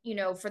out, you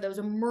know, for those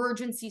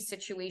emergency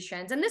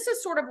situations. And this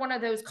is sort of one of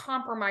those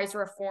compromise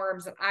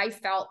reforms that I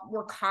felt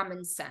were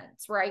common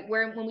sense, right?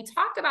 Where when we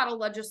talk about a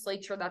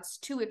legislature that's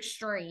too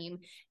extreme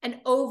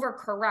and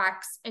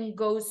overcorrects and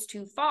goes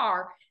too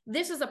far,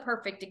 this is a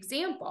perfect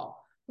example.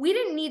 We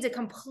didn't need to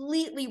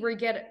completely we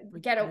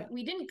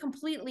didn't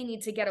completely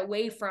need to get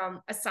away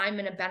from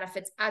assignment of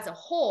benefits as a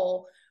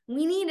whole.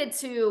 We needed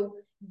to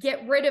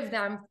get rid of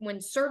them when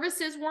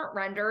services weren't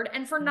rendered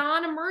and for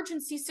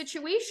non-emergency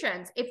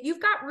situations. If you've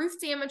got roof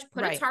damage,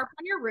 put a tarp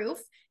on your roof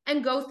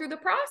and go through the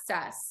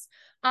process.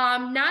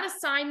 not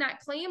assign that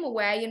claim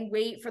away and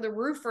wait for the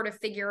roofer to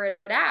figure it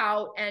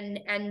out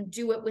and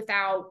do it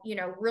without,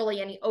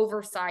 really any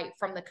oversight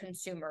from the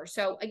consumer.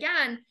 So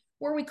again,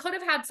 where we could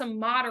have had some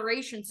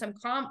moderation, some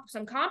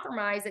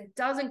compromise, it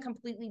doesn't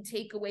completely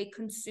take away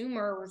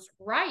consumers'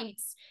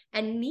 rights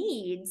and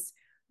needs.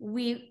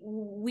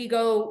 We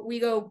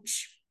go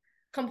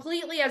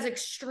completely as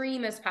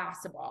extreme as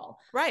possible.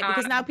 Right,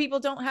 because now people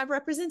don't have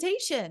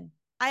representation.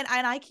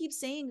 And I keep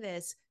saying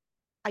this.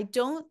 I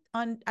don't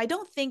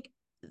think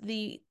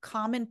the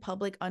common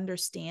public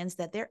understands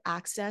that their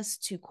access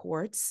to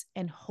courts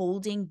and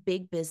holding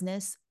big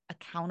business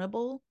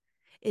accountable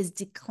is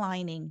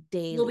declining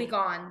daily. Will be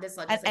gone this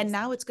legislation. And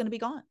now it's going to be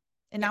gone.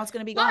 And now it's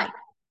going to be gone. gone.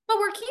 But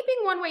we're keeping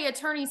one-way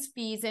attorneys'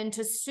 fees in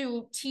to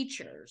sue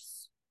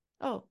teachers.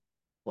 Oh,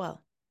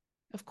 well,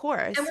 of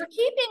course. And we're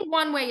keeping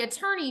one-way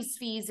attorneys'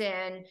 fees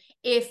in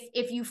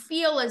if you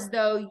feel as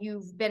though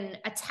you've been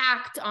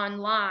attacked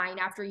online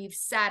after you've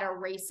said a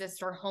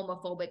racist or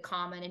homophobic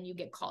comment and you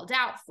get called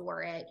out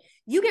for it,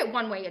 you get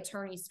one-way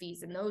attorneys'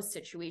 fees in those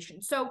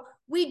situations. So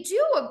we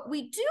do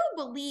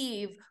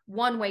believe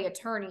one-way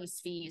attorneys'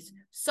 fees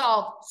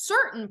solve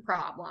certain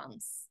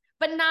problems,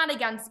 but not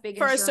against big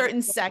for a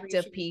certain sect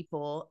of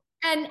people.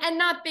 And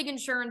not big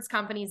insurance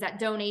companies that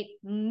donate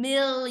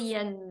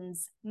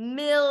millions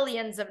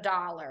of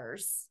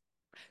dollars.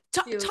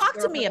 Talk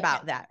to me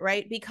about that,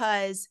 right?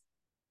 Because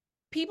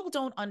people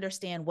don't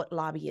understand what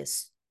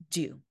lobbyists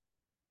do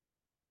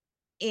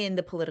in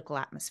the political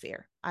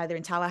atmosphere, either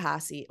in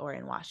Tallahassee or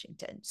in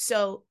Washington.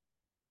 So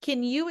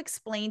can you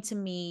explain to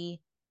me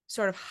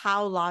sort of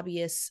how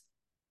lobbyists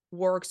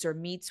works or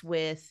meets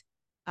with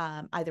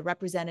either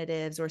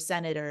representatives or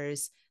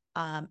senators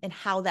and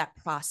how that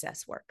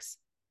process works?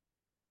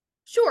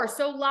 Sure.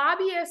 So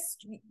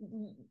lobbyists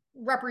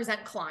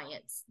represent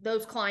clients.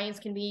 Those clients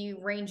can be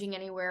ranging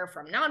anywhere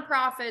from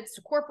nonprofits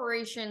to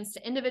corporations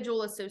to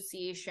individual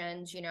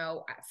associations.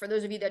 For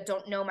those of you that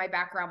don't know my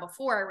background,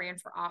 before I ran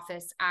for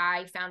office,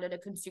 I founded a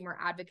consumer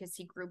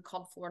advocacy group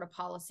called Florida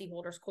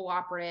Policyholders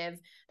Cooperative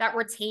that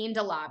retained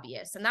a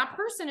lobbyist. And that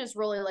person is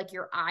really like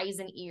your eyes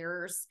and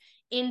ears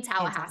in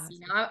Tallahassee.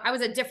 Now, I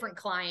was a different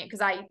client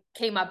because I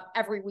came up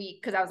every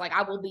week because I was like,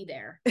 I will be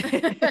there.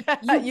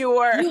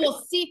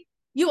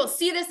 You will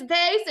see this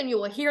face and you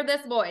will hear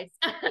this voice.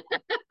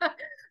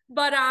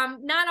 But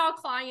not all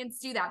clients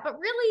do that. But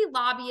really,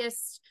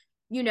 lobbyists,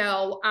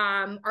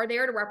 are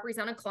there to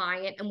represent a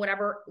client and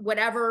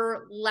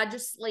whatever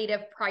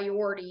legislative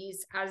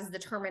priorities, as the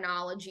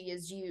terminology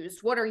is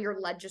used. What are your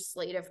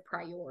legislative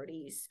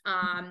priorities?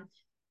 And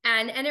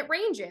it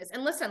ranges.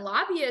 And listen,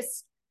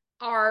 lobbyists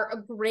are a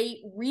great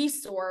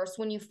resource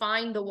when you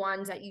find the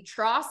ones that you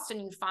trust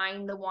and you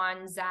find the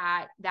ones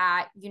that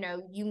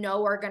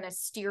are going to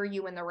steer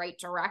you in the right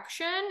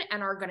direction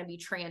and are going to be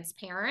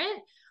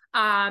transparent.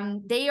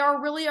 They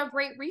are really a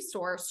great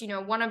resource.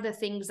 One of the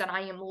things that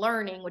I am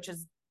learning, which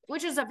is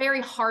a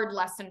very hard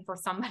lesson for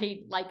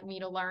somebody like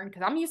me to learn,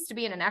 because I'm used to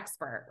being an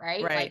expert,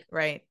 right?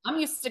 Right. I'm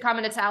used to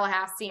coming to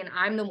Tallahassee and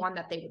I'm the one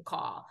that they would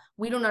call.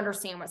 We don't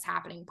understand what's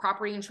happening.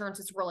 Property insurance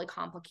is really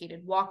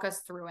complicated. Walk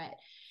us through it.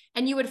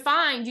 And you would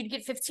find you'd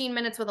get 15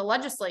 minutes with a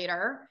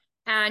legislator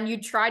and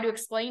you'd try to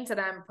explain to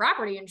them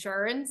property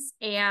insurance,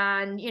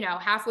 and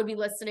half would be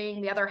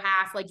listening, the other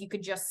half, like, you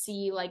could just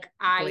see like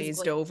eyes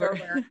glazed over.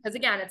 Because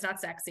again, it's not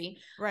sexy,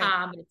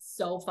 right? It's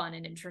so fun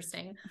and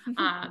interesting.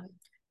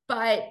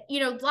 But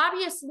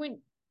lobbyists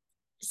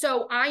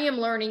so I am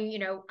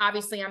learning,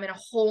 obviously I'm in a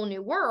whole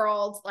new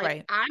world. Like,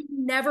 right. I'm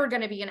never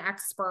going to be an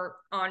expert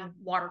on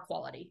water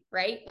quality,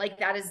 right? Like,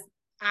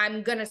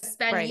 I'm going to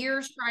spend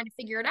years trying to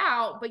figure it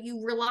out, but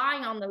you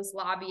rely on those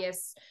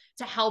lobbyists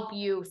to help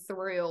you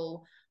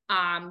through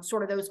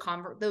sort of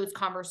those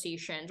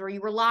conversations, or you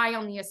rely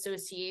on the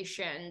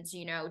associations,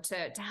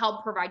 to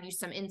help provide you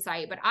some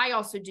insight. But I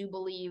also do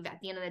believe at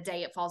the end of the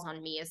day, it falls on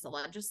me as the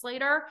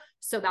legislator.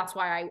 So that's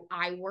why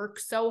I work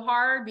so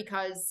hard,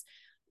 because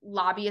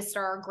lobbyists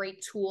are a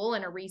great tool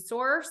and a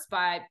resource,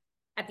 but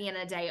at the end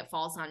of the day, it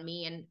falls on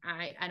me, and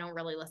I don't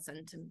really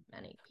listen to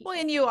many people. Well,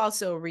 and you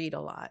also read a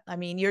lot. I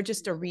mean, you're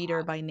just a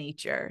reader by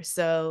nature.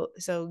 So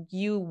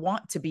you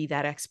want to be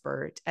that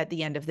expert at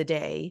the end of the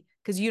day,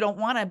 because you don't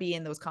want to be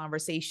in those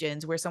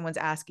conversations where someone's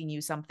asking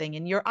you something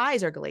and your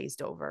eyes are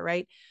glazed over,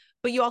 right?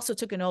 But you also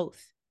took an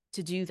oath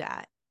to do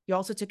that. You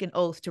also took an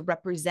oath to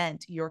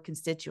represent your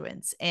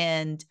constituents.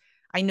 And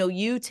I know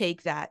you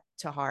take that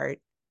to heart.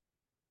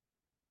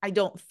 I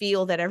don't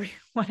feel that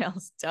everyone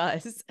else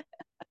does.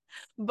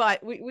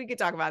 But we could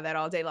talk about that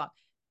all day long.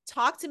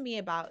 Talk to me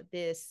about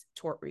this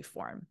tort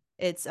reform.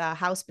 It's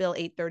House Bill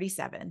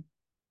 837.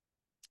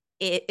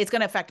 It's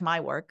going to affect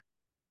my work.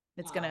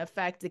 It's going to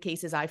affect the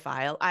cases I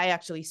file. I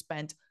actually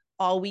spent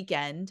all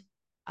weekend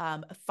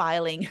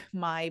filing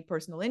my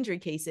personal injury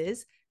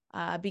cases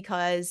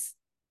because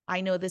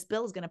I know this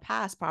bill is going to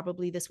pass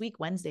probably this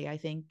week, Wednesday, I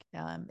think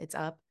it's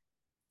up.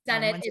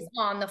 Senate is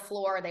on the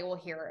floor. They will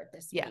hear it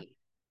this week.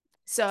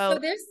 So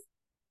this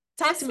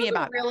talk to me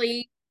about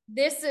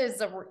This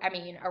is a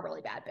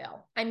really bad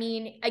bill. I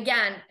mean,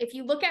 again, if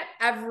you look at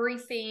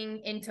everything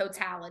in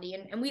totality,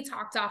 and we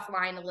talked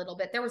offline a little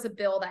bit, there was a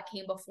bill that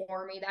came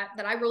before me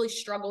that I really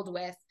struggled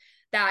with,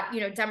 that,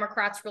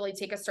 Democrats really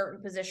take a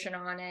certain position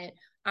on it.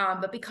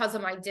 But because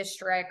of my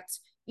district,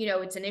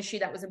 it's an issue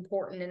that was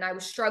important, and I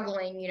was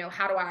struggling,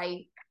 how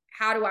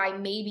do I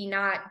maybe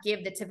not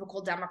give the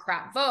typical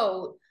Democrat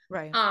vote?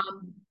 Right.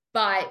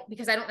 But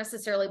because I don't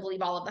necessarily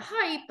believe all of the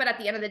hype, but at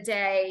the end of the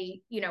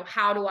day,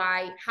 how do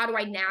I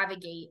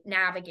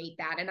navigate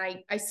that? And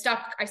I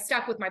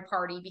stuck with my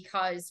party,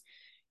 because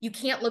you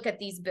can't look at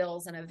these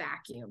bills in a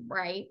vacuum,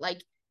 right?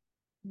 Like,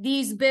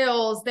 these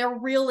bills,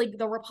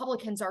 the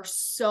Republicans are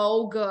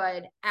so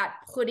good at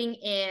putting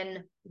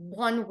in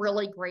one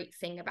really great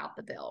thing about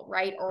the bill,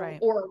 right? Or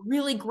a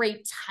really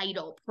great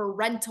title,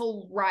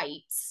 parental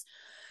rights,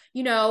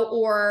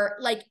 or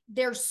like,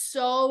 they're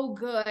so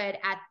good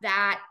at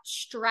that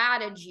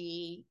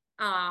strategy.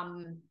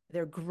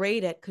 They're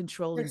great at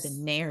controlling the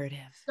narrative.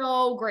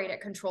 So great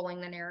at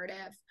controlling the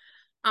narrative.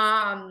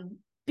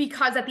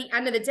 Because at the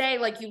end of the day,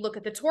 like, you look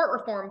at the tort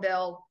reform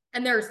bill,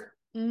 and there's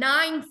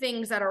 9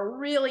 things that are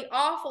really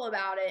awful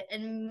about it,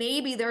 and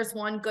maybe there's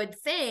one good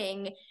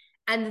thing,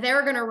 and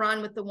they're going to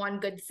run with the one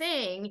good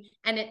thing.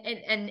 And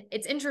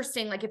it's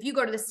interesting, like, if you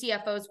go to the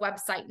CFO's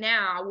website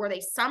now, where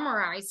they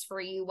summarize for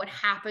you what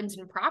happens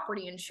in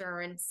property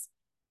insurance,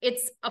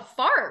 it's a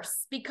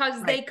farce,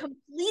 because they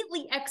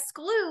completely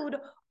exclude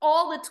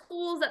all the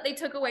tools that they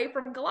took away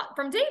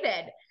from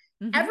David.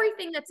 Mm-hmm.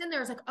 Everything that's in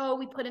there is like, oh,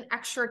 we put in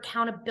extra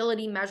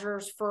accountability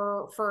measures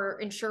for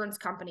insurance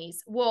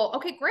companies. Well,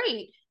 okay,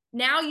 great.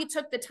 Now you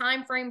took the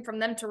time frame from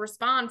them to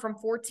respond from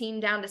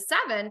 14 down to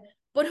 7,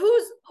 but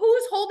who's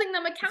holding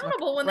them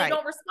accountable when they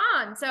don't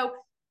respond?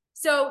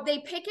 So they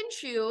pick and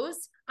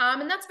choose.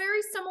 And that's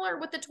very similar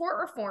with the tort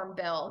reform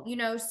bill,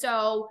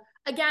 so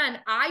again,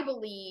 I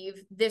believe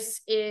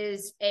this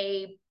is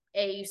a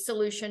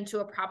solution to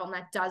a problem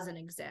that doesn't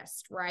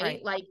exist,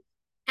 right? Like,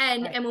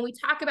 and when we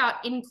talk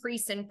about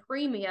increase in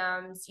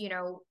premiums,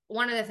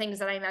 one of the things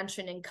that I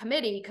mentioned in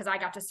committee, because I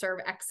got to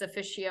serve ex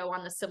officio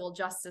on the Civil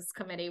Justice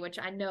Committee, which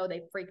I know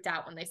they freaked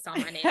out when they saw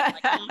my name.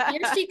 Like, oh,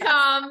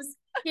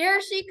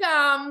 here she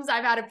comes.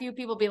 I've had a few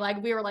people be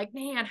like, we were like,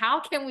 man, how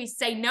can we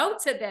say no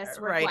to this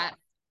request?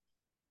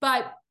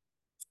 But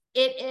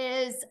it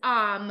is,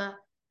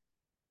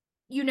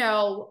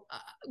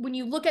 when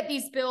you look at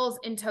these bills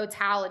in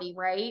totality,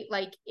 right?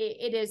 Like,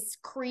 it is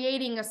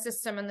creating a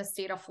system in the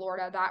state of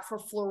Florida that for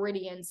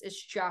Floridians is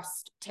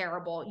just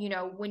terrible.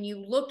 When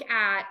you look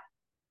at,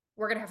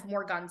 we're going to have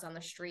more guns on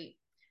the street.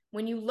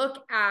 When you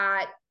look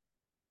at,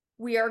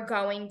 we are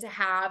going to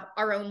have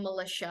our own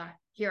militia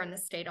here in the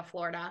state of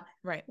Florida.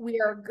 Right.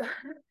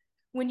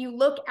 When you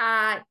look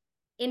at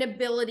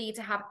inability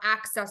to have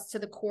access to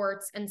the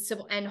courts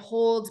and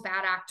hold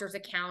bad actors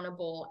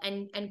accountable,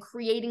 and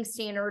creating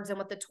standards. And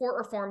what the tort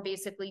reform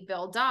basically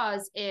bill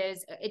does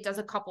is it does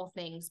a couple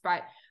things,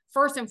 but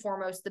first and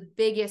foremost, the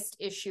biggest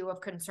issue of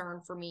concern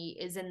for me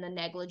is in the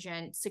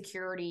negligent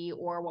security,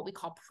 or what we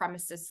call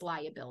premises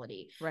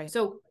liability. Right.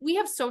 So we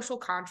have social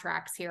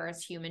contracts here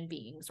as human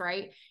beings,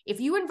 right?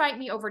 If you invite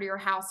me over to your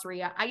house,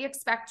 Rhea, I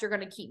expect you're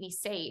going to keep me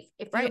safe.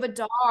 If you have a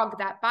dog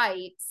that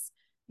bites,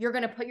 you're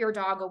going to put your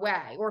dog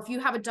away. Or if you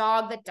have a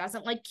dog that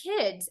doesn't like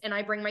kids and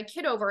I bring my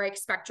kid over, I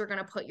expect you're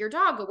going to put your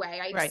dog away.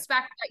 I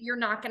expect that you're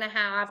not going to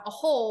have a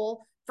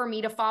hole for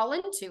me to fall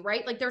into,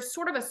 right? Like, there's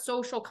sort of a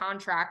social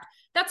contract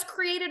that's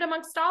created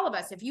amongst all of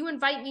us. If you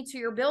invite me to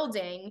your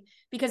building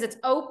because it's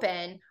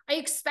open, I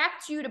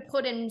expect you to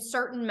put in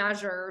certain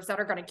measures that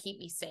are going to keep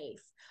me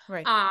safe.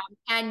 Right.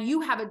 And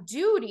you have a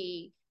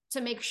duty to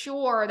make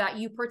sure that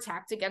you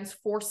protect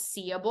against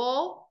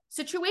foreseeable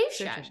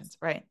situations.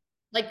 Right.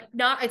 Like,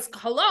 it's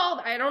hello.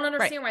 I don't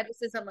understand why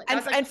this isn't like.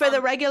 And for the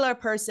regular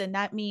person,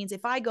 that means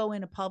if I go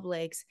into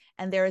Publix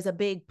and there is a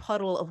big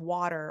puddle of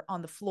water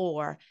on the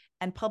floor,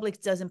 and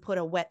Publix doesn't put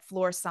a wet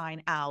floor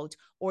sign out,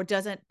 or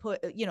doesn't put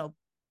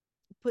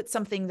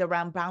something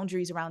around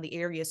boundaries around the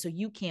area so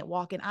you can't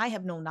walk, and I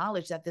have no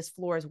knowledge that this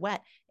floor is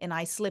wet, and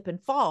I slip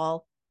and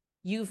fall,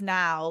 you've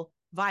now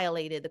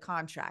violated the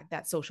contract,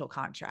 that social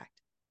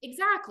contract.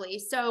 Exactly.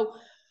 So,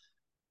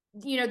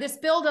 this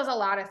bill does a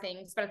lot of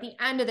things, but at the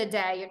end of the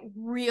day, it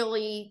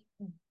really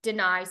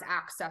denies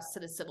access to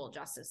the civil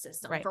justice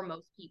system for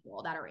most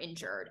people that are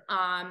injured.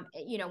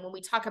 When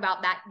we talk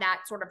about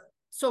that sort of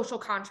social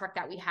contract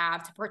that we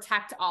have to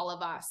protect all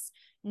of us,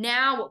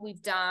 now what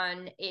we've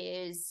done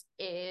is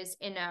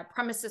in a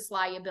premises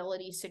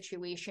liability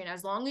situation,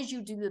 as long as you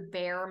do the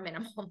bare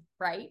minimum,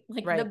 right?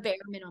 Like the bare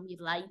minimum, you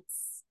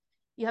lights,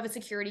 you have a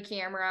security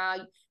camera,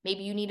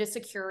 maybe you need a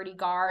security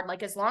guard.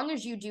 Like, as long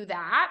as you do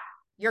that,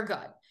 you're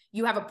good.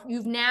 We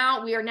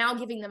are now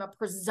giving them a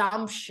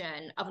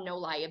presumption of no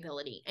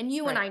liability. And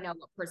you and I know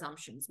what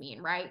presumptions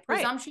mean, right?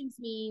 Presumptions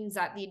means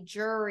that the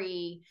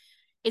jury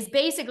is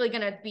basically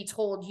going to be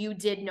told you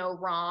did no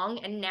wrong.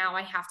 And now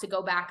I have to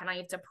go back and I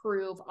have to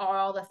prove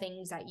all the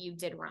things that you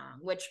did wrong,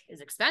 which is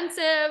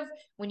expensive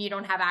when you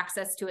don't have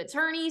access to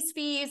attorney's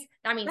fees.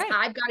 That means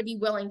I've got to be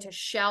willing to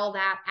shell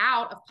that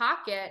out of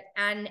pocket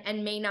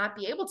and may not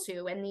be able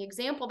to. And the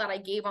example that I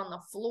gave on the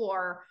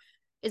floor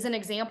is an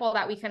example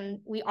that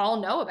we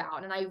all know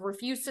about. And I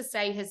refuse to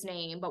say his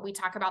name, but we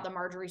talk about the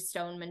Marjorie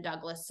Stoneman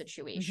Douglas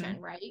situation,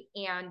 right?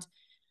 And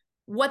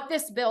what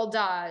this bill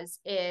does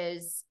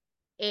is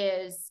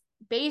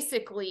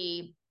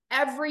basically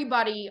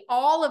everybody,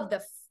 all of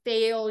the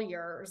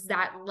failures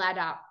that led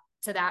up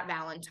to that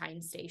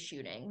Valentine's Day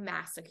shooting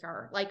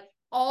massacre, like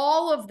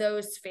all of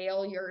those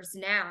failures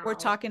now. We're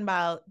talking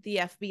about the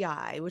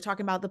FBI. We're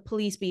talking about the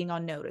police being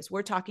on notice.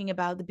 We're talking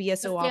about the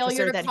BSO the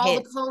officer that call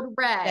hit. The code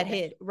red. That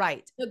hit,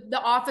 right.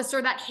 The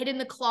officer that hid in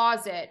the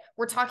closet.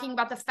 We're talking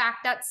about the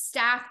fact that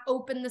staff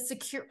opened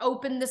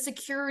the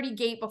security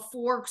gate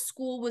before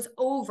school was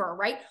over,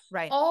 right?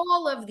 Right.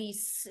 All of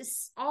these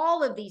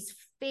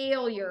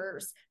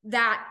failures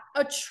that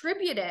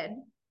attributed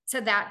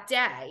to that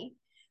day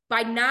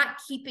by not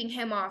keeping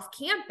him off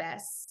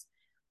campus.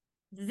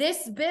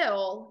 This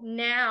bill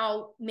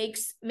now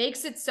makes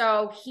it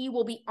so he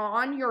will be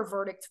on your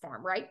verdict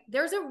form, right?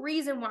 There's a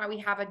reason why we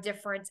have a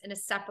difference in a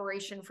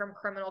separation from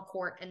criminal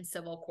court and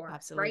civil court.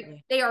 Absolutely.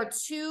 Right? They are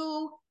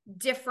two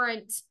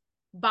different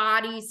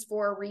bodies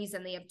for a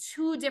reason. They have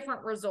two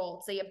different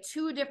results. They have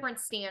two different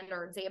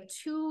standards. They have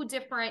two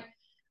different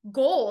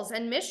goals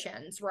and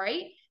missions,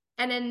 right?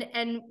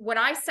 And what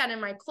I said in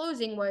my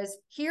closing was,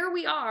 here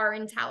we are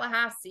in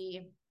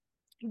Tallahassee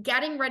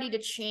getting ready to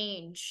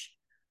change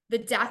the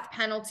death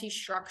penalty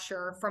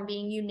structure from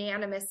being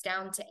unanimous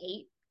down to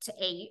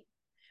 8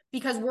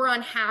 because we're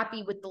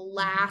unhappy with the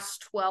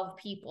last 12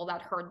 people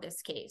that heard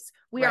this case.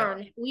 We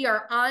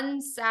are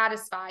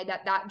unsatisfied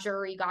that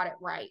jury got it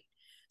right.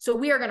 So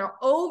we are going to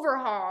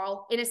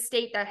overhaul in a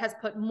state that has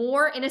put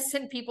more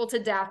innocent people to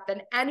death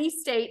than any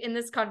state in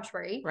this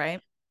country. Right.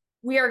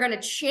 We are going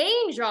to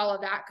change all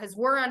of that because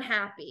we're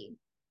unhappy.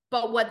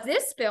 But what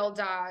this bill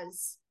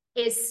does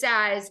is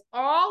says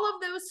all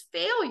of those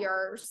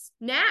failures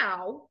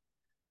now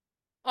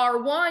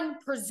are, one,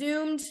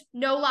 presumed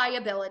no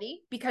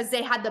liability because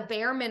they had the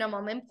bare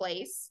minimum in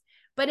place.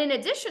 But in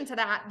addition to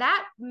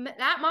that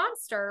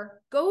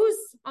monster goes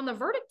on the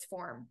verdict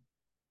form.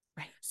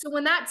 Right. So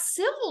when that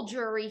civil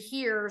jury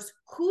hears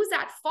who's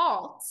at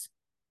fault,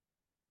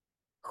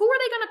 who are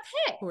they going to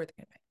pick? Who are they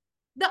going to pick?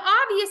 The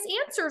obvious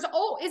answer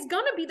is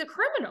going to be the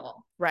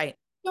criminal. Right.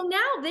 So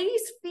now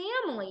these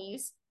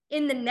families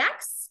in the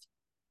next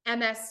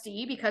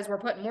MSD, because we're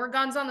putting more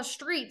guns on the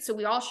street, so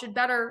we all should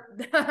better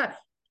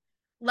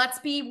let's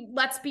be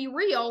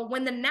real.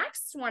 When the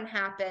next one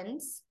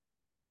happens,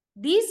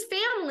 these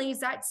families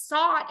that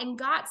sought and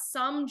got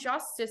some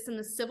justice in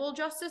the civil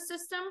justice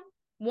system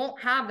won't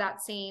have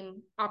that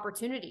same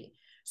opportunity.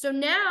 So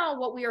now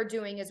what we are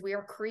doing is we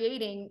are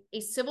creating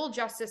a civil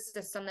justice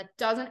system that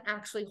doesn't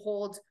actually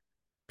hold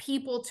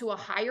people to a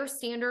higher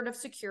standard of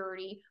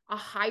security, a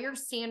higher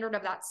standard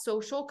of that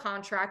social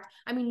contract.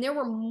 I mean, there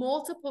were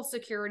multiple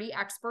security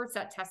experts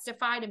that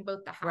testified in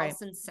both the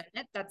House and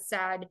Senate that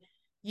said,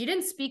 you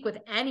didn't speak with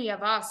any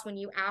of us when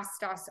you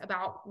asked us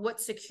about what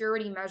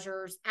security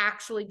measures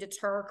actually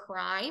deter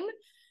crime.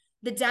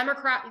 The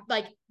Democrat,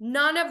 like,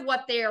 none of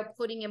what they are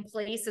putting in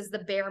place is the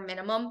bare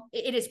minimum.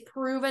 It is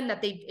proven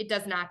that it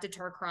does not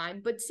deter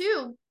crime. But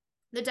two,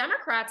 the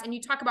Democrats, and you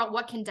talk about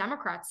what can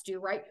Democrats do,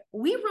 right?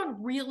 We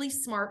run really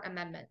smart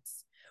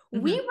amendments.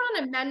 We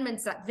run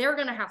amendments that they're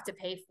going to have to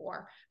pay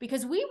for,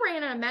 because we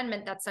ran an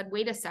amendment that said,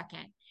 wait a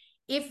second,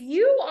 if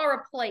you are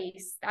a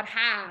place that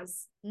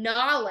has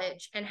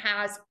knowledge and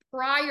has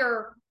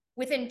prior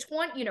within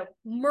 20,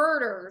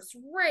 murders,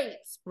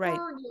 rapes,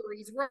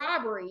 burglaries,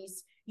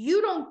 robberies,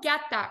 you don't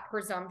get that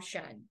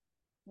presumption.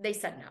 They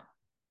said no.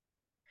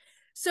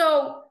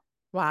 So,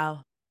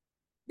 wow.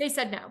 They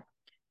said no.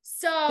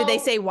 So did they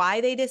say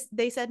why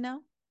they said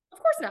no? Of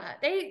course not.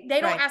 They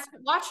don't ask.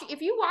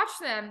 If you watch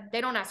them,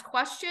 they don't ask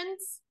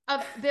questions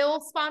of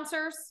bill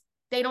sponsors.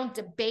 They don't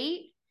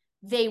debate.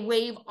 They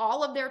waive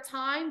all of their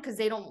time because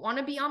they don't want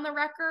to be on the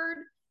record.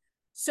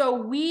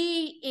 So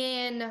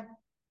when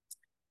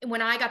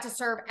I got to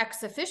serve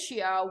ex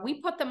officio, we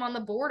put them on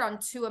the board on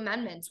 2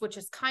 amendments, which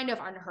is kind of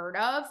unheard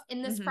of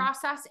in this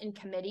process in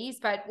committees,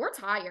 but we're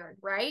tired,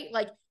 right?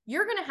 Like,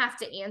 you're going to have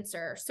to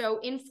answer. So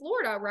in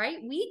Florida, right,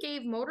 we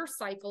gave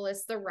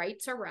motorcyclists the right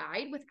to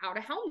ride without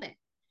a helmet.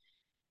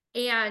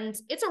 And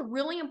it's a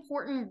really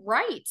important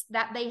right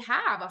that they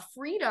have, a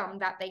freedom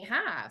that they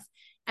have.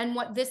 And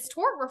what this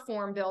tort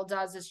reform bill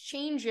does is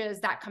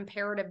changes that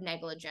comparative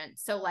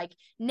negligence. So like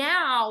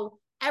now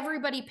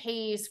everybody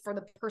pays for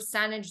the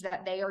percentage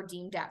that they are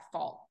deemed at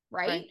fault,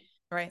 right?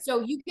 Right.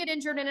 So you get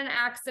injured in an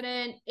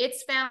accident,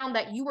 it's found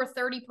that you were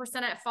 30%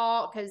 at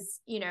fault because,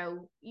 you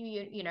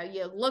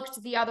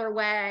looked the other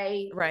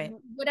way, right?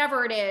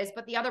 Whatever it is,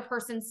 but the other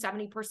person's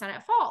 70%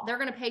 at fault. They're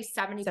going to pay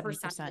 70% of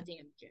the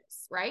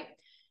damages, right?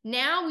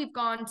 Now we've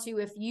gone to,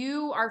 if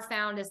you are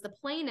found as the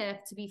plaintiff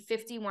to be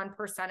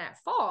 51% at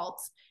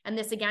fault, and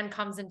this again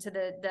comes into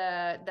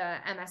the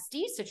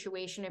MSD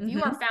situation, if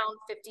you are found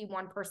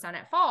 51%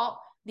 at fault,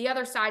 the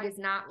other side is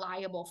not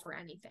liable for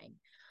anything.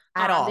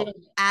 At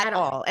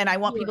all. And I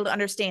want people to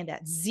understand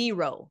that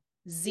zero.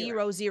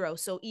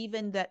 So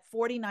even that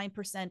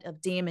 49%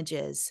 of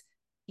damages,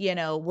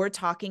 we're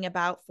talking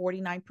about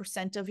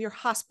 49% of your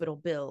hospital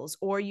bills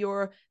or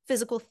your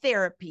physical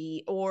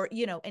therapy or,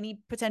 any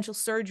potential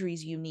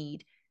surgeries you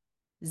need.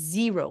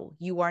 Zero.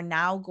 You are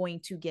now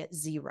going to get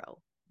zero.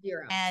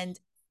 And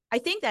I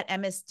think that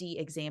MSD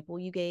example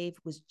you gave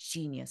was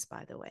genius,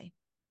 by the way.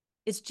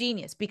 It's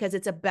genius because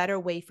it's a better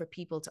way for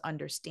people to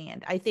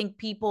understand. I think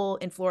people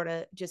in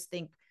Florida just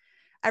think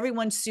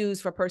everyone sues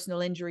for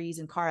personal injuries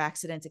and car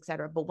accidents, et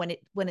cetera. But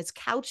when it's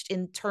couched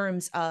in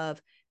terms of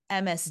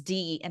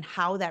MSD and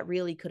how that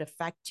really could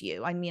affect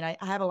you. I mean, I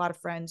have a lot of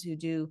friends who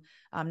do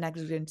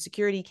negligent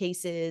security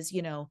cases,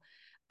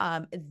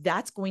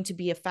 that's going to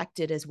be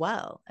affected as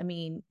well. I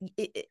mean,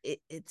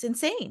 it's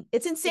insane.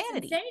 It's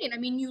insanity. It's insane. I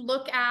mean, you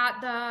look at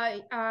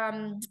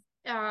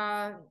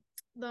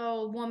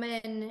the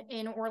woman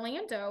in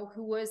Orlando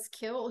who was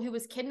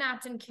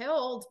kidnapped and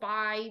killed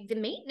by the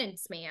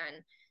maintenance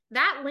man.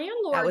 That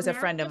landlord. That was a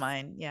friend of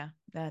mine. Yeah.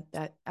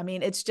 I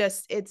mean, it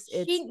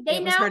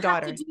was her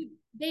daughter.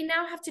 They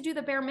now have to do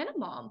the bare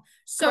minimum.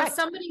 So correct.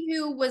 Somebody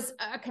who was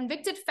a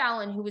convicted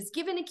felon, who was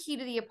given a key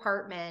to the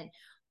apartment,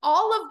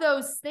 all of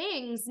those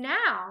things,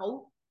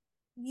 now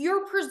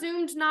you're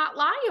presumed not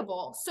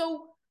liable.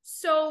 So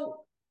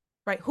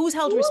right. Who's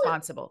held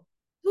responsible?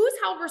 Who's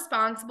held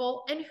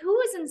responsible and who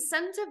is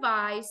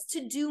incentivized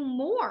to do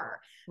more?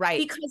 Right.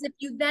 Because if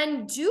you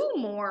then do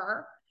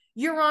more,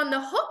 you're on the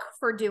hook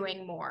for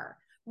doing more.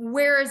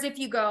 Whereas if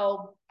you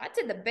go, I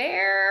did the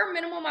bare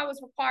minimum I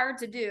was required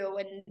to do.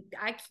 And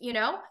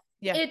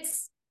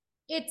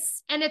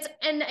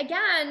and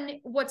again,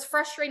 what's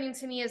frustrating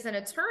to me as an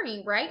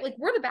attorney, right? Like,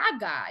 we're the bad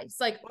guys.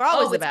 Like, we're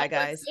always the bad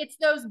guys. It's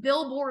those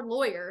billboard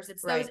lawyers.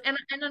 It's right. those,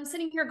 and I'm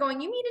sitting here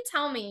going, you mean to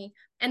tell me,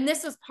 and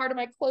this is part of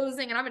my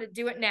closing, and I'm going to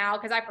do it now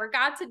because I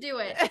forgot to do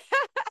it.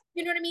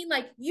 You know what I mean?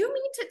 Like, you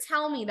mean to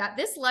tell me that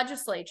this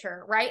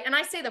legislature, right? And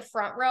I say the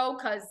front row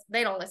because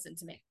they don't listen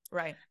to me.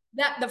 Right.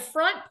 That the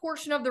front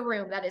portion of the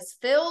room that is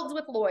filled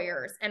with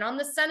lawyers, and on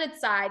the Senate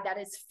side that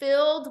is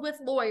filled with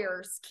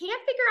lawyers,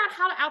 can't figure out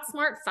how to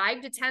outsmart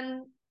 5 to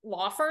 10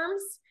 law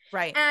firms.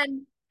 Right.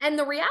 And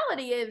the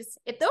reality is,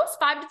 if those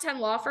 5 to 10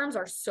 law firms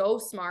are so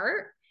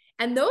smart,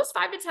 and those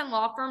 5 to 10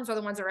 law firms are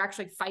the ones that are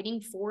actually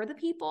fighting for the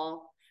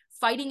people,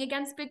 fighting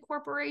against big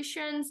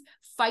corporations,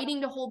 fighting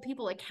to hold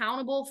people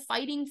accountable,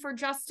 fighting for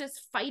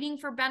justice, fighting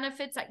for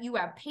benefits that you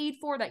have paid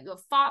for, that you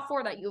have fought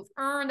for, that you've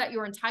earned, that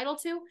you're entitled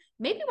to.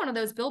 Maybe one of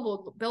those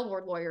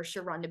billboard lawyers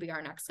should run to be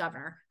our next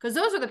governor, because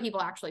those are the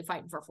people actually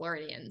fighting for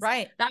Floridians.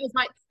 Right. That was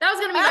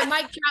going to be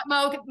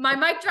my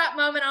mic drop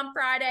moment on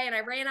Friday, and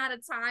I ran out of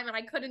time and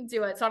I couldn't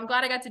do it. So I'm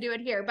glad I got to do it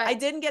here. But I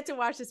didn't get to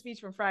watch the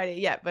speech from Friday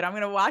yet, but I'm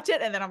going to watch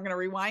it, and then I'm going to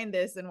rewind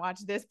this and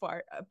watch this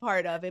part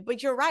of it.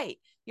 But you're right.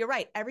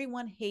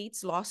 Everyone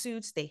hates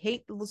lawsuits. They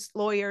hate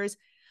lawyers.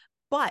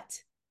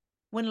 But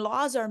when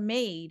laws are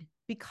made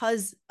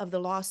because of the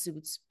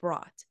lawsuits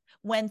brought,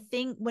 when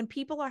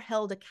people are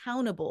held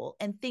accountable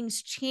and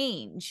things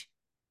change,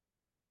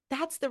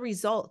 that's the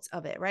result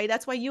of it, right?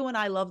 That's why you and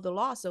I love the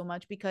law so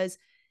much, because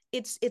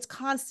it's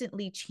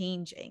constantly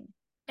changing.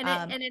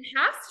 And it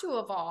has to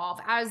evolve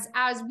as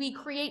we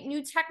create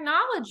new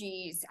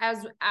technologies,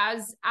 as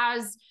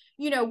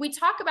we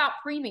talk about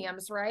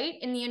premiums, right,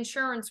 in the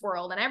insurance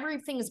world, and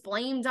everything's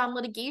blamed on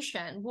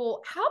litigation.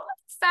 Well, how about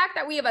the fact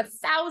that we have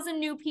 1,000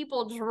 new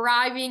people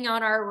driving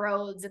on our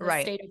roads in the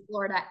right. state of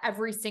Florida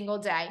every single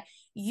day?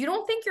 You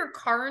don't think your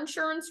car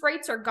insurance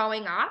rates are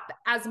going up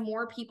as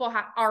more people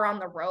are on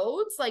the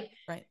roads? Like,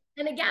 right.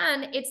 And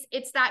again,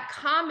 it's that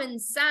common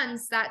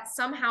sense that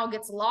somehow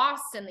gets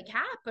lost in the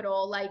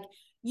Capitol. Like,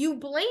 you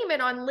blame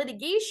it on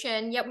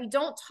litigation, yet we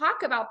don't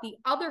talk about the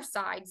other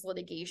side's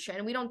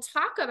litigation. We don't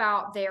talk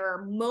about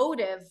their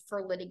motive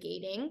for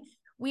litigating.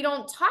 We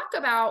don't talk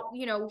about,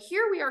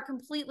 here we are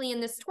completely in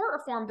this tort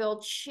reform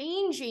bill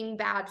changing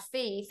bad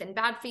faith, and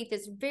bad faith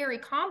is very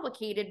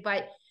complicated,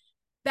 but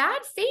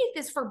bad faith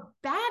is for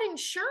bad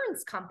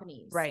insurance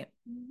companies. Right.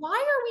 Why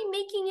are we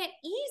making it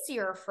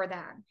easier for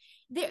them?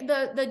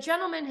 The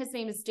gentleman, his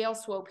name is Dale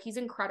Swope. He's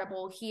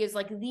incredible. He is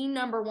like the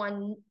number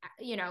one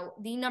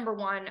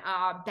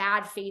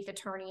bad faith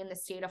attorney in the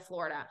state of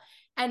Florida.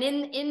 And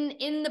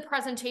in the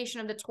presentation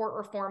of the tort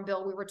reform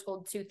bill, we were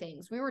told two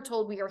things. We were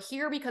told we are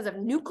here because of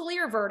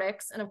nuclear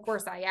verdicts. And of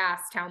course, I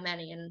asked how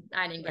many, and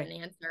I didn't get an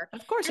answer.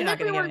 Of course, you're not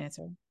going to get an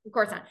answer. Of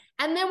course not.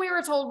 And then we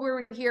were told we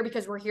were here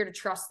because we're here to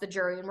trust the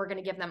jury, and we're going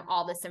to give them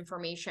all this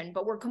information.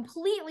 But we're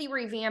completely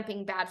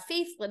revamping bad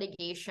faith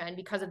litigation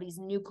because of these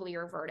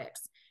nuclear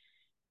verdicts.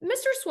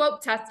 Mr.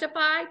 Swope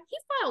testified. He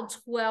filed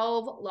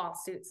 12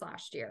 lawsuits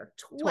last year.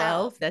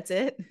 12? That's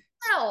it?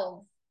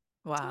 12.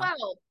 Wow.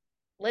 12.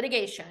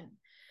 Litigation.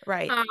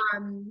 Right.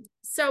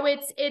 So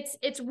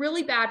it's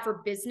really bad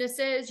for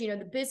businesses. You know,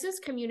 the business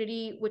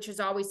community, which has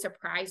always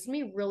surprised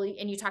me really,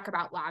 and you talk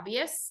about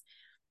lobbyists,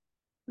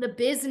 the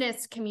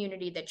business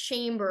community, the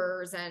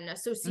chambers and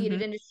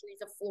Associated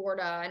Industries of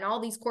Florida and all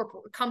these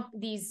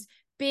these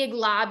big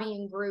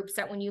lobbying groups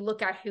that when you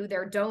look at who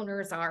their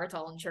donors are, it's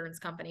all insurance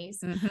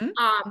companies,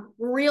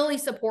 really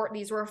support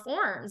these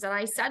reforms. And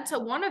I said to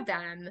one of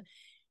them,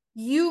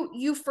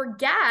 you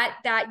forget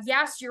that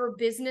yes, you're a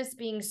business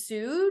being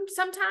sued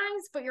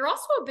sometimes, but you're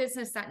also a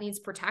business that needs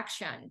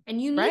protection.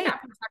 And you need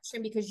that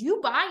protection because you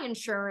buy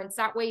insurance.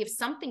 That way, if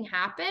something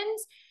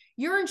happens,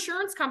 your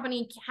insurance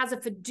company has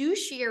a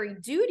fiduciary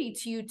duty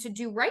to you to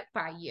do right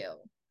by you.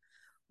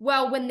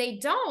 Well, when they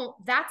don't,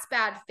 that's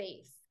bad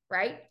faith,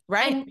 right?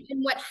 Right.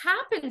 And what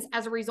happens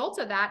as a result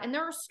of that, and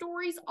there are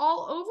stories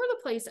all over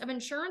the place of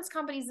insurance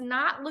companies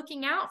not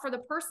looking out for the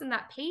person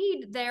that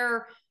paid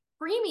their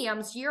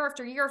premiums year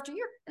after year after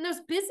year, and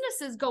those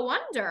businesses go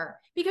under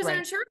because an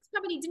insurance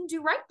company didn't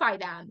do right by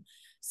them.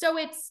 So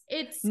it's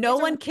no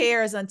one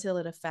cares until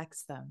it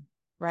affects them,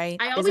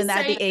 right? Isn't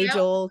that the age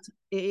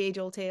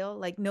old tale?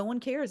 Like no one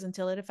cares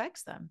until it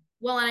affects them.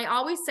 Well, and I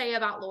always say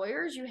about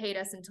lawyers, you hate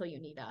us until you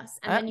need us,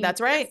 and then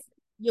that's right.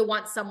 You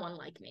want someone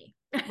like me,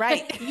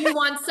 right? You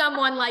want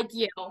someone like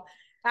you.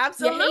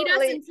 Absolutely. You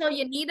hate us until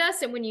you need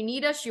us. And when you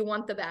need us, you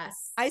want the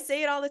best. I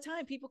say it all the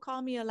time. People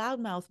call me a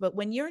loudmouth, but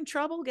when you're in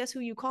trouble, guess who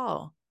you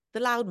call?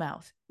 The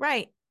loudmouth.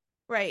 Right.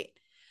 Right.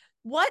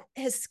 What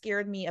has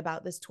scared me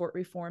about this tort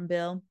reform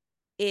bill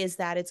is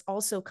that it's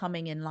also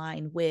coming in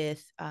line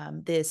with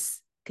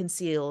this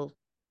concealed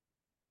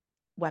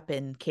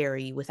weapon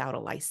carry without a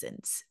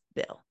license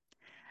bill.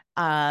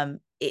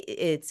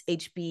 It's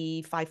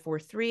HB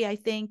 543, I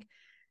think,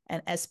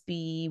 and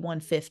SB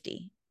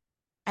 150.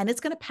 And it's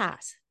going to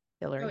pass,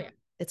 Hillary. Oh, yeah.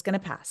 It's going to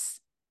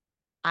pass.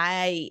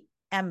 I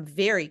am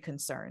very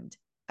concerned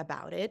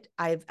about it.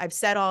 I've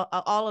said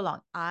all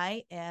along,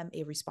 I am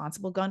a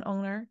responsible gun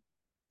owner.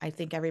 I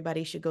think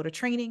everybody should go to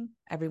training.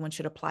 Everyone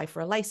should apply for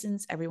a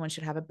license. Everyone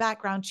should have a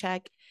background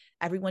check.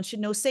 Everyone should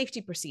know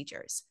safety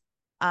procedures.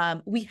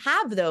 We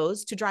have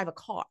those to drive a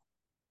car,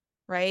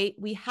 right?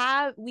 We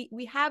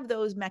have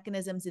those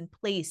mechanisms in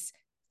place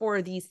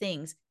for these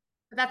things.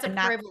 But that's a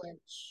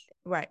privilege.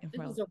 Right.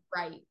 This is a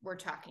right we're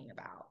talking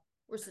about.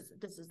 This is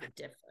the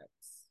difference.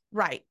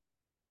 Right.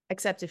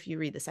 Except if you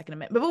read the Second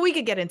Amendment. But we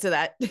could get into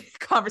that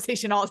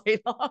conversation all day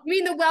long. You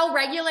mean the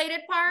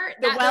well-regulated part?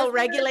 The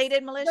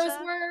well-regulated militia?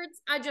 Those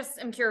words? I just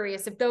am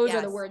curious if those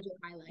are the words you're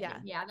highlighting.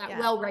 Yeah,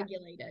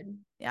 well-regulated.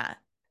 Yeah.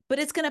 But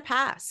it's going to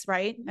pass,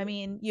 right? I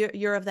mean,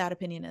 you're of that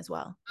opinion as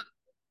well.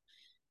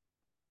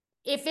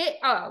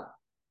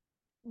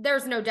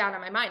 There's no doubt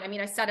in my mind. I mean,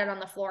 I said it on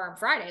the floor on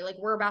Friday, like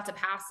we're about to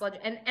pass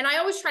and I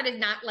always try to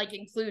not like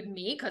include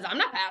me because I'm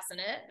not passing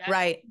it.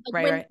 Right.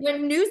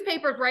 When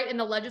newspapers write in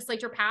the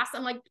legislature pass,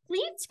 I'm like,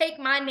 please take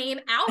my name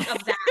out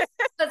of that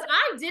because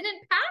I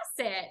didn't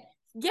pass it.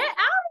 Get out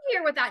of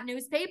here with that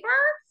newspaper.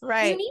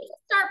 Right. You need to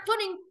start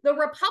putting the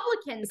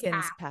Republicans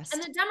passed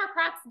and the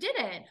Democrats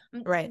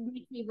didn't. Right. It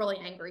makes me really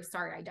angry.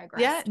 Sorry, I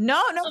digress. Yeah.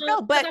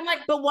 No. But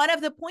one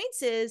of the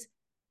points is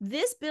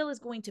this bill is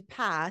going to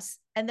pass,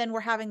 and then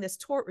we're having this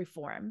tort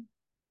reform.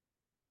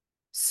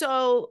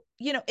 So,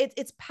 you know,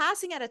 it's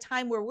passing at a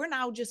time where we're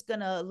now just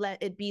going to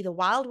let it be the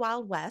wild,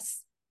 wild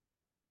west.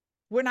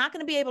 We're not going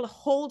to be able to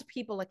hold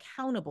people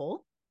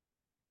accountable.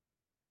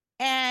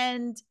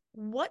 And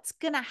what's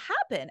going to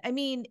happen? I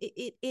mean,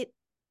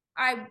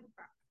 I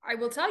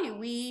will tell you,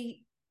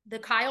 the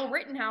Kyle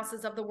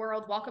Rittenhouses of the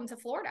world, welcome to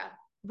Florida.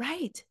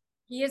 Right.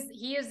 He is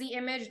the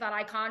image that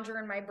I conjure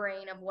in my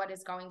brain of what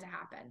is going to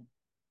happen.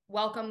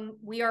 Welcome.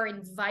 We are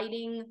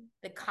inviting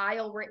the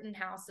Kyle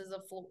Rittenhouses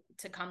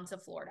to come to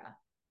Florida.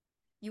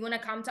 You want to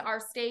come to our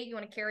state? You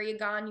want to carry a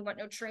gun? You want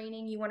no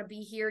training? You want to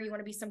be here? You want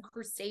to be some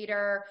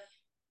crusader?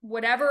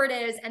 Whatever it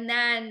is. And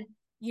then,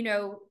 you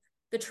know,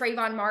 the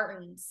Trayvon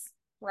Martins,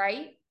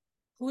 right?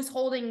 Who's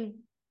holding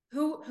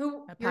who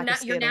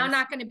you're now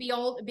not going to be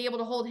able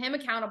to hold him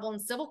accountable in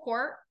civil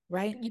court.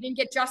 Right. You didn't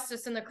get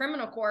justice in the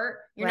criminal court.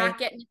 You're not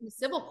getting it in the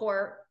civil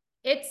court.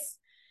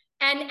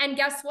 And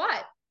guess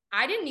what?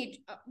 I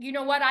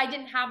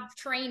didn't have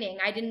training.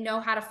 I didn't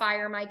know how to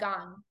fire my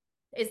gun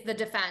is the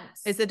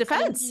defense. I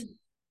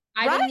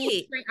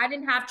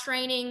didn't have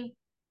training.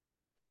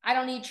 I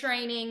don't need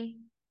training.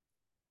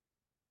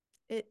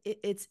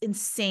 It's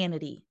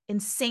insanity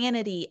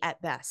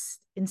at best.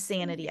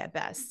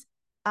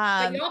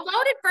 But y'all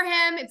voted for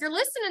him. If you're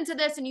listening to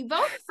this and you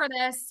voted for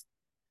this,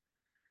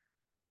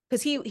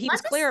 because he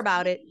was clear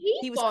about it.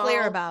 He was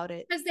clear about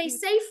it because they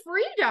say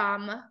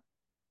freedom.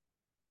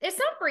 It's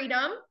not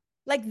freedom.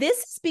 Like this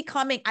is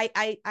becoming.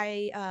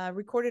 I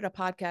recorded a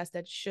podcast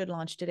that should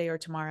launch today or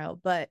tomorrow,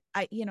 but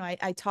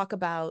I talk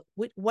about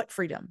what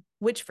freedom,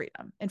 which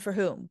freedom, and for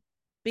whom,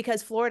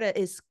 because Florida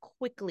is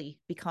quickly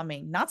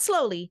becoming, not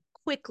slowly,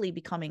 quickly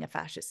becoming a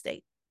fascist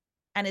state,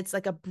 and it's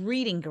like a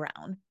breeding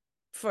ground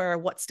for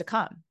what's to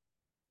come,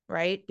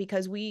 right?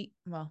 Because you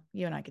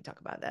and I could talk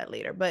about that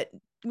later, but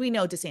we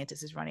know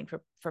DeSantis is running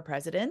for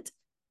president,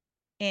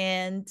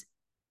 and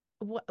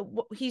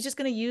he's just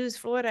going to use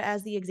Florida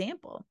as the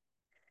example.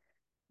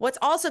 What's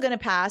also going to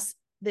pass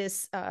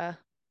this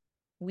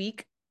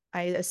week,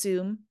 I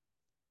assume,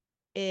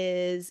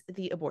 is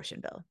the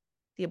abortion bill,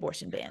 the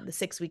abortion ban, the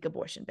 6-week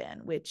abortion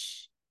ban,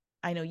 which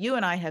I know you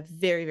and I have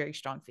very, very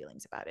strong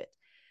feelings about it.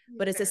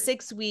 But it's a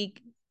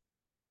 6-week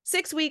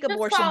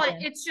abortion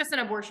ban. It's just an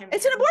abortion ban.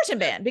 It's an abortion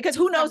ban because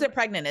who knows they're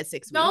pregnant at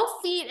 6 weeks.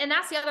 Don't feed, and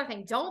that's the other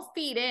thing. Don't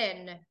feed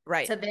in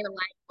to their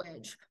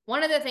language.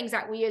 One of the things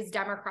that we as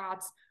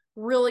Democrats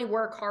really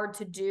work hard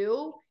to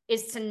do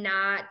is to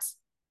not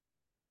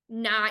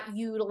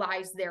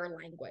utilize their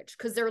language,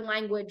 because their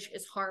language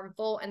is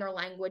harmful and their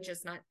language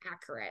is not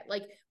accurate.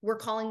 Like, we're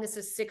calling this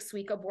a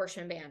 6-week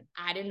abortion ban.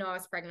 I didn't know I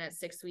was pregnant at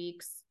 6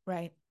 weeks.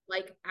 Right.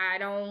 Like,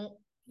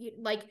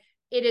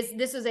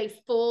 this is a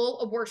full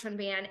abortion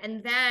ban.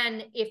 And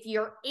then if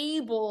you're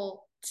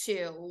able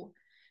to,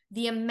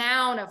 the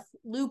amount of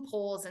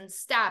loopholes and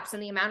steps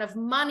and the amount of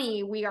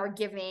money we are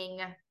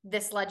giving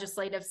this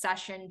legislative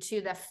session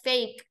to the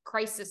fake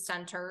crisis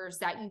centers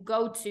that you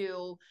go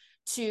to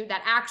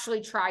that actually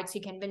try to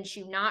convince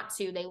you not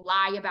to. They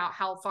lie about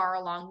how far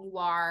along you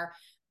are.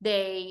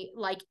 They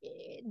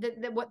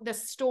the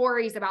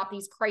stories about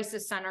these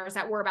crisis centers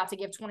that we're about to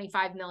give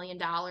 $25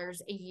 million a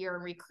year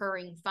in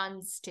recurring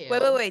funds to.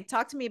 Wait.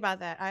 Talk to me about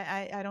that.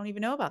 I don't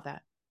even know about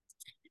that.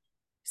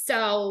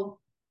 So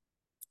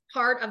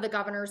part of the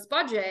governor's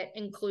budget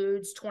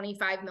includes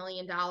 $25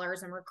 million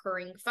in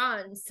recurring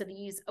funds to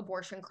these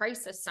abortion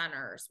crisis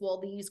centers.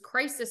 Well, these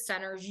crisis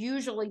centers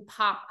usually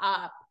pop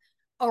up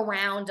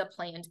around a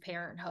Planned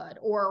Parenthood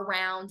or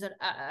around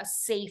a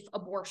safe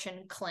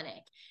abortion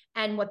clinic.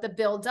 And what the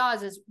bill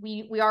does is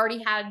we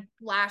already had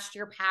last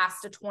year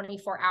passed a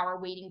 24-hour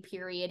waiting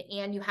period,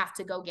 and you have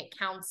to go get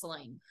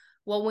counseling.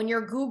 Well, when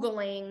you're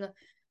Googling,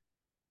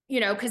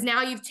 because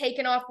now you've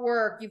taken off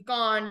work, you've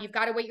got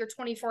to wait your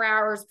 24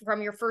 hours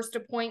from your first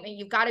appointment,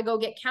 you've got to go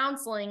get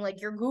counseling, like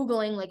you're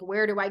Googling, like,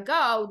 where do I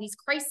go? These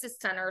crisis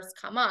centers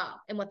come up.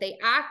 And what they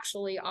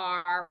actually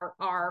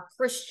are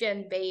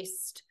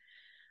Christian-based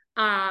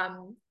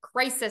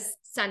crisis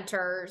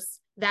centers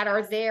that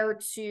are there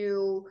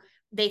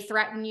they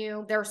threaten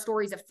you. There are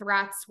stories of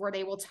threats where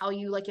they will tell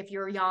you, like, if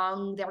you're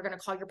young, they're going to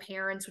call your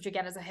parents, which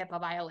again is a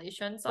HIPAA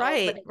violation. So,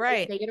 right.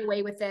 They get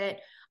away with it.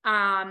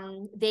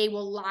 They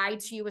will lie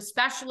to you,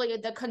 especially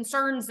the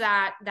concerns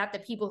that the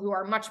people who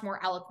are much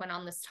more eloquent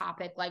on this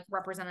topic, like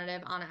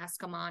Representative Anna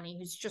Eskamani,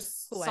 who's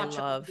just such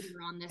a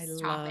leader on this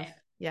topic.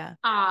 Yeah.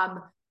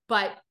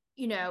 But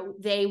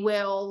they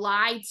will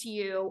lie to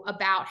you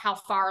about how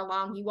far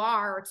along you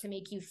are to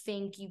make you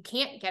think you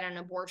can't get an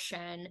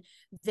abortion.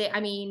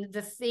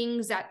 The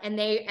things that,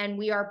 and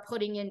we are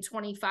putting in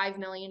 $25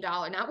 million.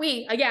 Not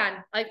we, again,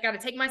 I've got to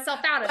take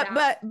myself out of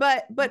that.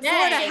 But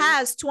Florida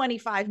has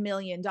 $25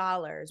 million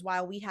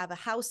while we have a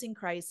housing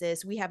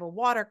crisis, we have a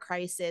water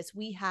crisis,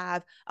 we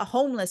have a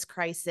homeless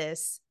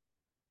crisis.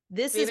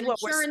 This is what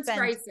we're spending.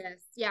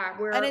 Crisis. Yeah.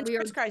 An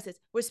insurance crisis.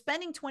 We're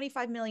spending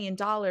 $25 million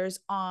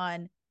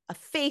on a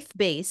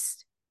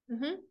faith-based,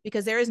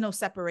 because there is no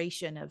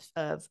separation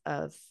of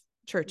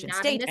church and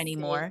state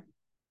anymore.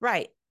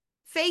 Right.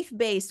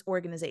 Faith-based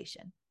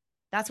organization.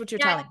 That's what you're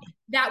telling me.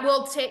 That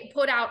will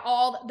put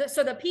out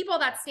so the people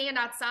that stand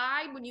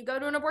outside when you go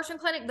to an abortion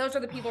clinic, those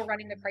are the people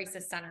running the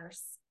crisis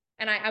centers.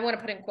 And I want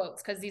to put in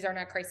quotes because these are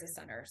not crisis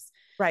centers.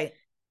 Right.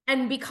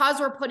 And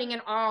because we're putting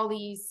in all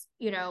these,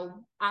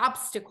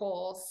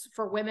 obstacles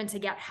for women to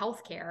get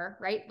healthcare,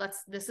 right?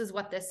 This is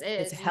what this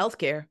is. It's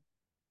healthcare.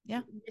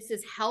 Yeah. This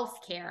is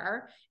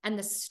healthcare, and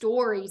the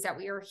stories that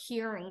we are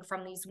hearing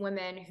from these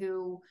women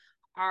who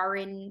are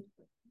in,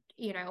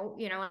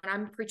 and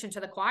I'm preaching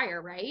to the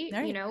choir, right?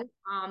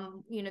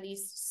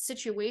 These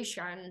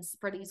situations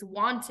for these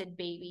wanted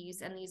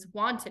babies and these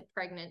wanted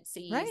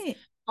pregnancies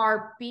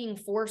are being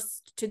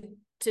forced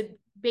to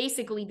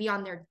basically be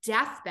on their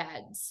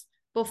deathbeds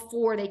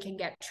before they can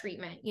get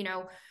treatment.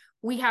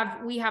 We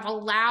have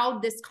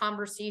allowed this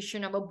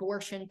conversation of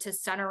abortion to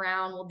center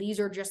around, well, these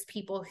are just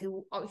people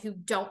who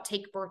don't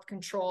take birth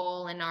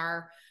control and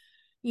are,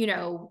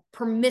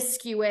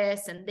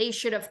 promiscuous, and they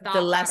should have thought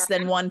the less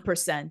than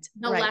 1%.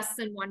 Less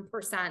than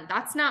 1%.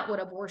 That's not what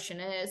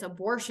abortion is.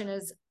 Abortion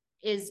is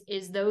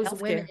those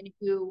healthcare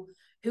women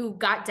who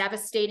got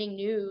devastating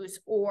news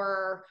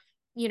or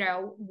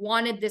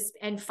wanted this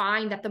and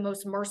find that the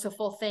most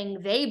merciful thing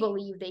they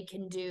believe they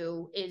can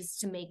do is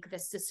to make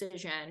this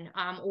decision,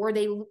 or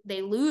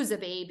they lose a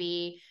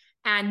baby,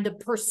 and the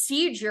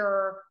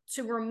procedure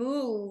to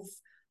remove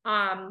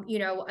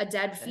a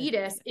dead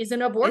fetus is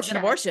an abortion. It's an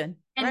abortion.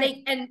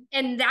 And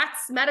and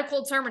that's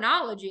medical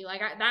terminology.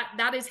 Like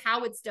that is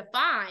how it's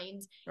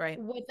defined, right?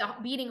 With a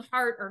beating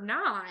heart or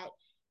not.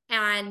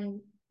 And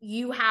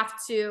you have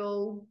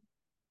to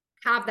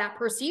have that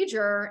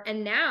procedure,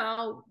 and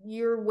now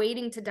you're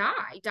waiting to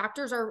die.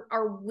 Doctors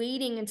are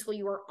waiting until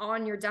you are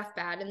on your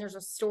deathbed. And there's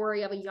a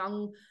story of a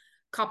young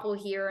couple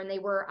here, and they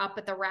were up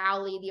at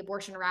the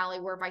abortion rally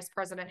where Vice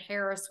President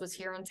Harris was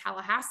here in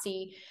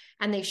Tallahassee,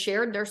 and they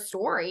shared their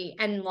story.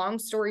 And long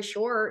story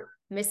short,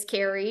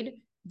 miscarried,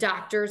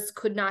 Doctors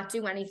could not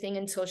do anything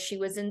until she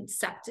was in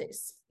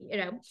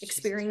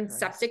experiencing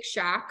septic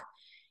shock.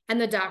 And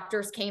the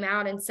doctors came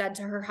out and said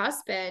to her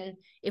husband,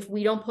 if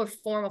we don't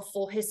perform a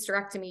full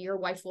hysterectomy, your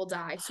wife will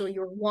die. So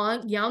your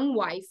young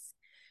wife,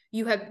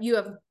 you have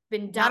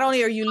been not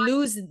only are you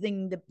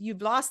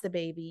you've lost the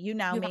baby, you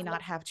now may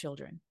not have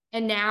children.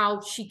 And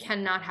now she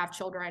cannot have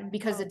children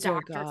because the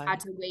doctors had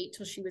to wait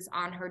till she was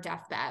on her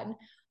deathbed.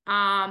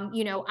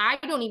 I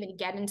don't even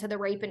get into the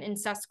rape and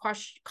incest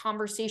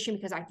conversation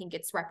because I think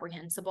it's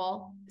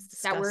reprehensible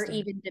that we're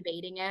even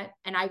debating it.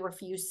 And I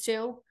refuse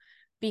to,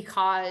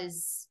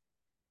 because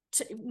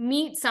to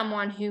meet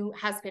someone who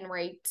has been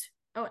raped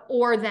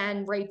or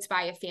then raped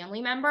by a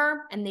family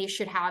member, and they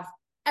should have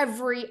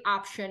every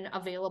option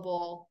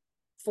available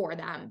for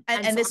them.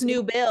 And so this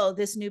new bill,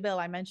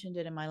 I mentioned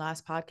it in my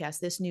last podcast,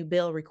 this new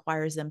bill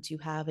requires them to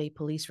have a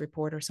police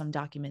report or some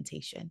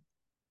documentation.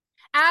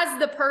 As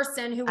the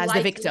person who as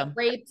the victim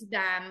raped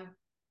them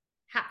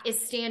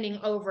is standing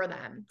over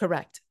them.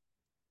 Correct.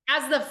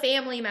 As the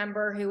family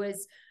member who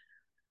is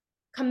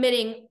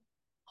committing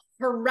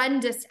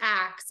horrendous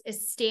acts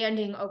is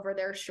standing over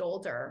their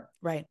shoulder.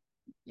 Right.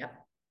 Yep.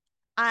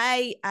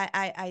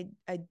 I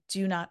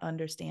do not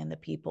understand the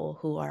people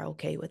who are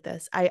okay with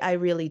this. I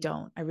really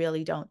don't.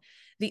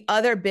 The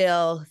other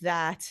bill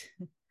that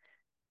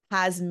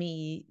has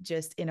me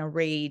just in a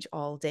rage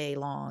all day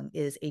long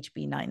is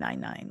HB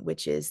 999,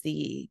 which is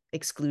the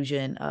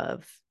exclusion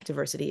of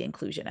diversity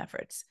inclusion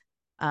efforts,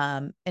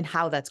 and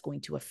how that's going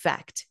to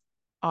affect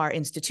our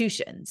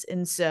institutions.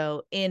 And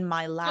so in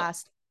my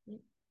last,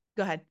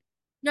 go ahead.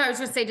 No, I was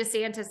just saying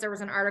DeSantis, there was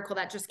an article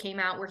that just came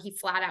out where he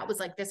flat out was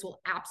like, this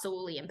will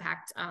absolutely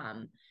impact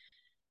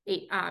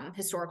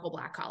historical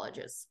Black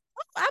colleges.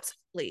 Oh,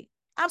 absolutely.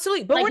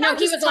 But we're not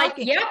he was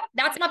talking. Like, yep,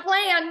 that's my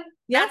plan.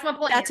 That's my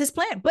plan. That's his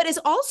plan. But it's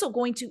also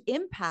going to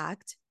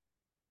impact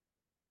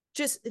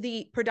just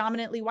the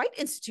predominantly white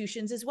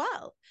institutions as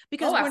well.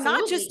 Because we're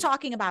not just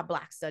talking about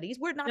Black studies.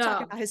 We're not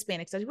talking about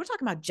Hispanic studies. We're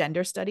talking about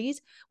gender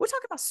studies. We're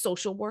talking about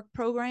social work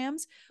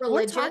programs.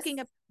 We're talking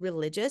about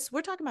religious.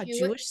 We're talking about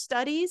Jewish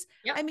studies.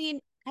 Yep. I mean,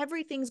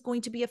 everything's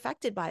going to be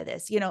affected by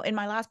this. In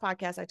my last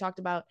podcast, I talked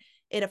about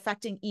it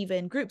affecting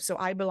even groups. So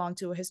I belong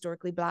to a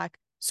historically Black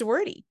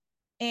sorority.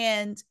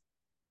 And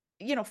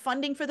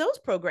funding for those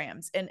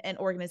programs and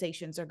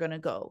organizations are going to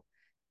go.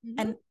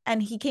 Mm-hmm.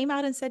 And he came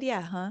out and said,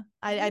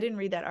 I didn't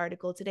read that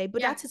article today,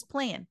 but that's his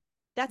plan.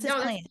 That's his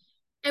plan.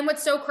 And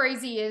what's so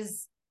crazy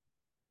is,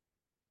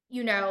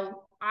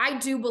 I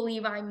do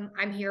believe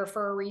I'm here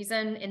for a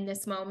reason in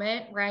this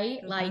moment, right?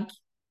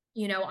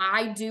 Mm-hmm.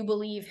 I do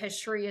believe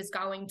history is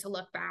going to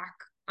look back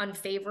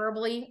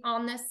unfavorably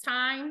on this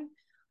time.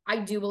 I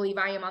do believe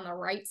I am on the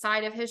right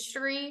side of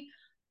history.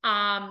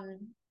 But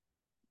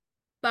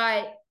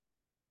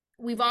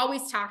we've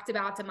always talked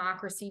about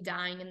democracy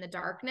dying in the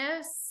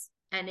darkness,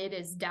 and it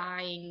is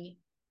dying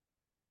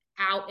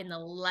out in the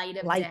light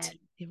of day.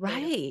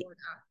 Right.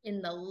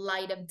 In the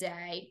light of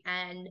day.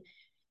 And,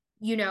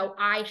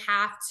 I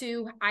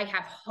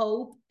have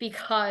hope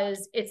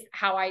because it's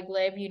how I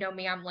live. You know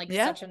me, I'm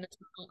such an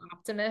eternal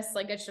optimist.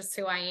 It's just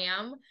who I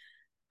am.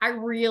 I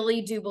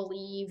really do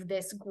believe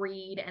this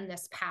greed and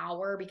this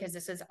power, because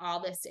this is all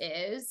this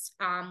is.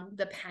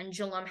 The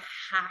pendulum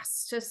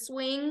has to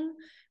swing,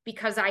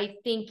 because I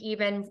think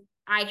even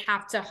I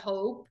have to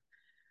hope.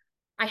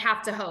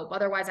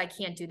 Otherwise I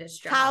can't do this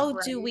job. How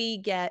do we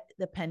get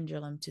the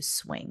pendulum to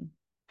swing?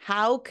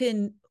 How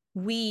can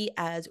we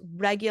as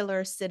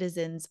regular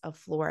citizens of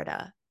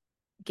Florida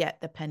get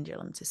the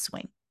pendulum to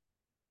swing?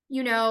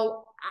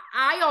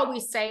 I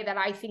always say that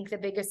I think the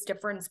biggest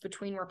difference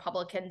between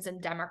Republicans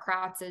and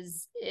Democrats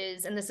is,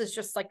 and this is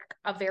just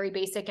a very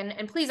basic,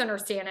 and please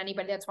understand,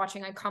 anybody that's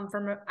watching, I come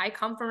from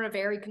a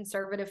very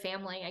conservative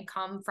family. I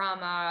come from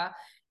I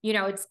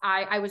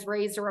was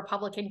raised a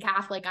Republican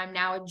Catholic. I'm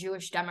now a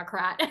Jewish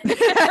Democrat.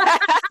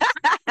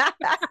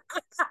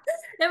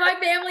 And my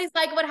family's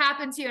like, what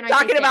happened to you? And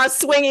talking about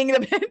swinging the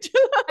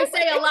pendulum. I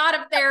say a lot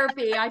of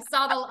therapy. I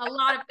saw a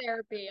lot of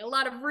therapy, a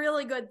lot of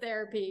really good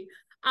therapy.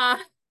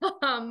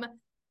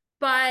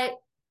 But I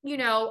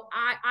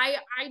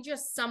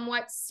just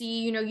somewhat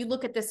see, you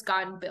look at this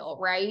gun bill,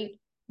 right?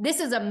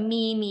 This is a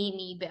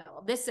me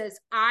bill. This is,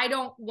 I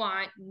don't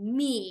want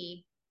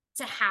me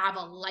to have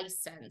a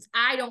license.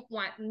 I don't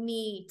want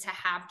me to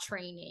have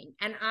training.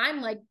 And I'm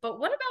like, but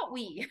what about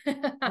we?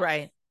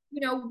 Right.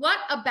 What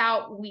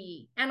about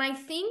we? And I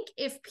think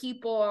if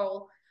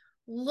people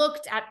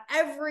looked at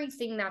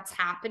everything that's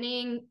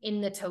happening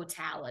in the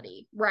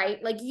totality, right?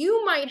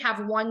 You might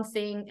have one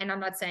thing, and I'm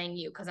not saying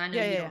you, because I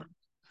know you don't,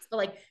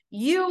 but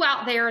you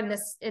out there in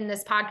this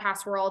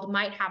podcast world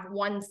might have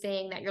one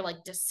thing that you're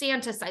like,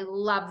 DeSantis, I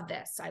love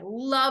this. I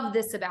love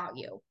this about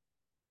you.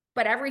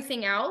 But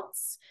everything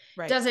else,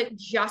 does it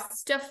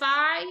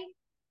justify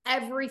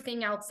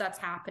everything else that's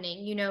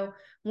happening?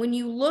 When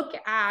you look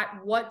at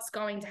what's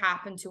going to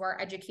happen to our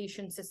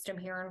education system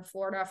here in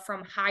Florida,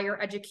 from higher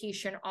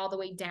education all the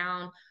way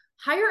down,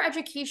 higher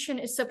education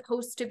is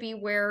supposed to be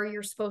where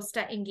you're supposed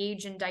to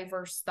engage in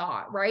diverse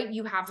thought, right?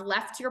 You have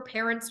left your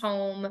parents'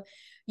 home.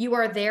 You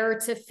are there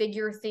to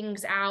figure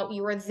things out.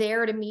 You are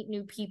there to meet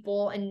new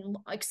people and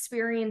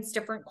experience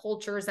different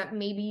cultures that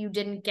maybe you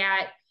didn't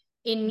get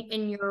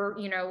in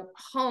your,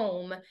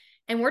 home.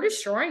 And we're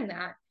destroying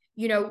that.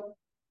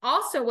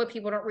 Also, what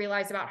people don't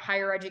realize about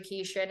higher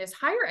education is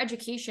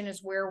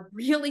where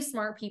really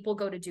smart people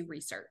go to do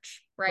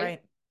research, right?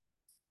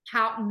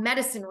 How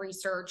medicine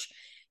research,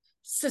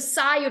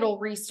 societal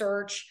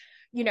research,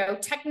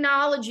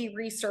 technology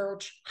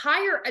research.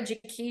 Higher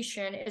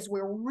education is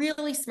where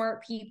really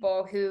smart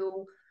people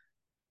who,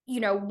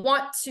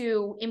 want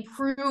to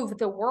improve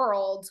the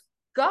world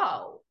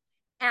go.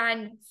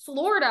 And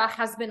Florida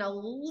has been a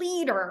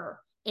leader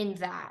in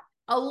that,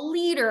 a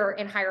leader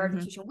in higher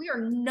education. We are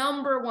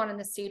number one in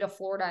the state of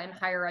Florida in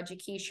higher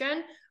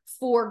education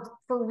for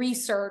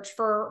research,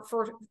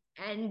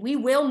 and we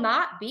will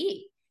not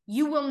be.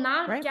 You will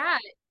not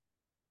get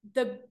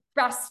the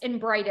best and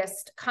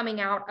brightest coming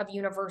out of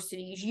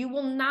universities. You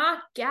will not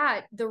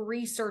get the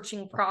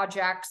researching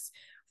projects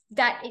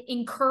that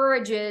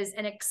encourages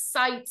and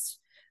excites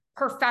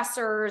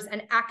professors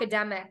and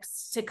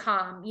academics to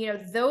come.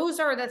 Those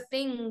are the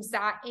things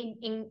that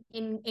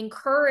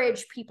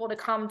encourage people to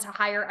come to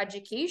higher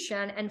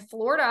education. And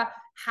Florida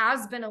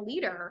has been a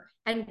leader,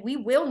 and we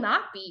will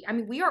not be. I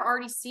mean, we are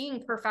already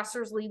seeing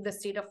professors leave the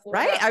state of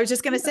Florida. Right. I was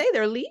just going to say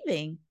they're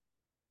leaving.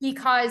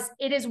 Because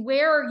it is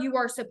where you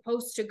are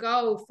supposed to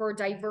go for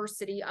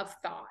diversity of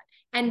thought.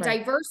 And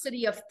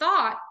diversity of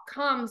thought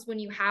comes when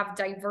you have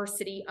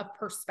diversity of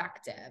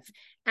perspective.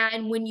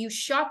 And when you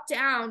shut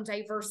down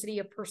diversity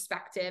of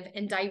perspective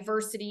and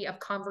diversity of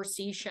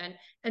conversation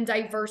and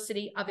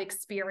diversity of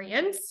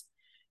experience,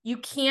 you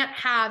can't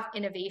have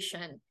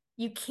innovation.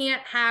 You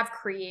can't have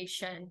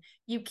creation.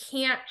 You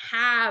can't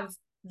have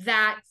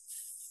that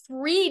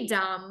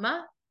freedom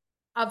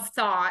of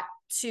thought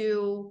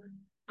to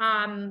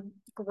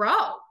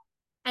grow.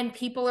 And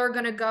people are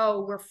going to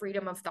go where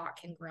freedom of thought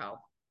can grow.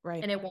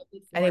 Right. And it won't be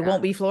Florida. And it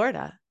won't be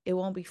Florida. It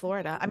won't be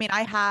Florida. I mean,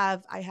 I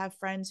have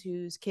friends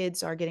whose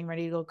kids are getting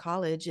ready to go to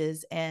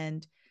colleges,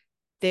 and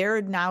they're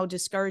now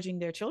discouraging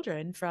their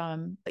children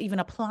from even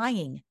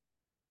applying.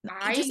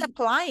 Just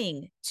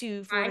applying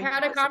to Florida I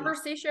had University. A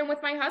conversation with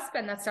my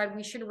husband that said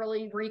we should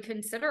really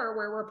reconsider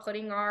where we're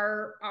putting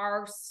our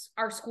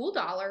school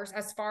dollars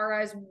as far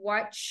as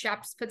what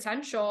SHEP's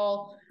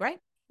potential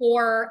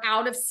for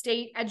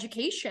out-of-state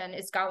education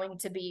is going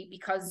to be,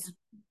 because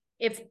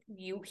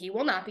he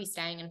will not be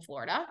staying in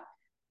Florida.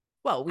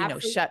 Well, we know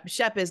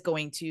Shep is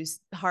going to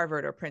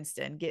Harvard or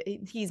Princeton.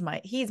 He's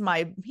my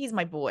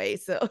boy,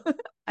 so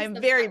I'm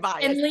very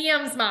biased. And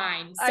Liam's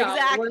mine. So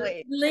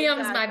exactly.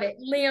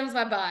 Liam's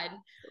my bud.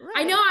 Right.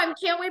 I know. I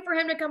can't wait for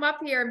him to come up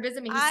here and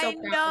visit me. He's so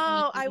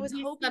proud of me. I was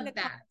hoping to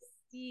come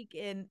speak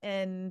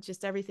and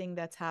just everything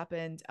that's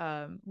happened.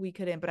 We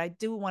couldn't, but I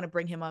do want to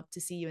bring him up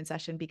to see you in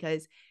session,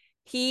 because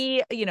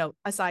he,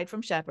 aside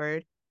from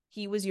Shepherd,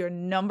 he was your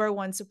number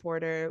one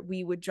supporter.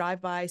 We would drive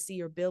by, see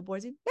your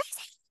billboards,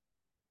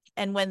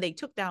 and when they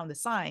took down the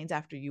signs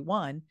after you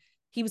won,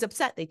 he was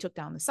upset they took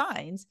down the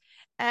signs.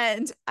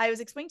 And I was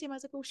explaining to him, I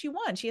was like, well, she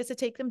won. She has to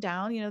take them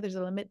down. There's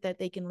a limit that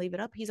they can leave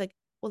it up. He's like,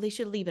 well, they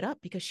should leave it up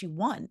because she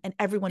won and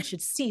everyone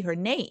should see her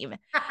name.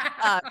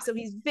 So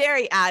he's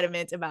very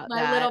adamant about that.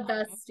 My little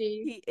bestie.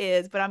 He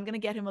is, but I'm going to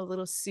get him a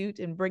little suit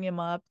and bring him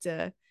up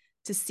to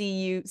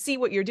see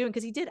what you're doing.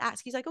 Cause he did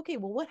ask, he's like, okay,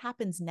 well, what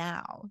happens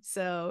now?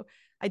 So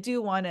I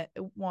do want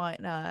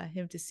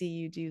him to see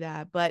you do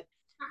that.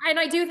 And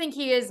I do think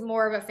he is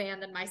more of a fan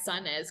than my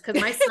son is,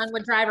 because my son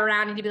would drive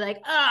around and he'd be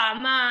like, oh,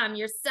 Mom,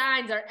 your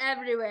signs are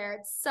everywhere.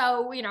 It's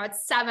so, at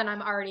 7,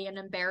 I'm already an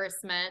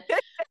embarrassment.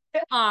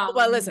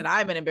 Well, listen,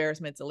 I'm an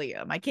embarrassment to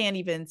Liam. I can't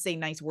even say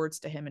nice words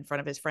to him in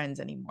front of his friends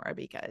anymore,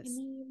 because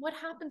what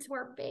happened to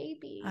our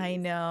baby? I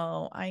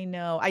know.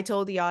 I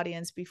told the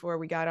audience before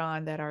we got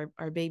on that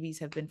our babies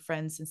have been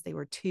friends since they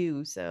were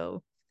 2.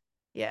 So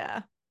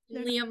yeah.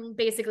 Liam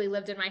basically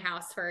lived in my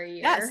house for a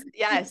year.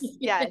 Yes.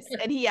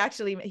 And he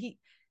actually,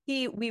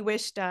 we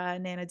wished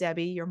Nana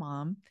Debbie, your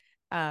mom,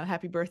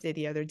 happy birthday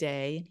the other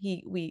day.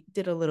 We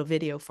did a little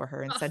video for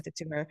her and sent it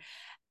to her.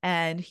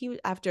 And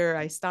after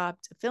I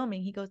stopped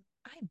filming, he goes,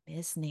 I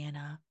miss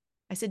Nana.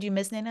 I said, you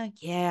miss Nana?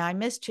 Yeah, I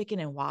miss chicken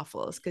and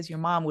waffles, because your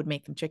mom would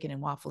make them chicken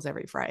and waffles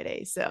every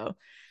Friday. So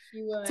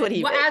that's what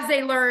he as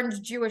they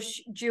learned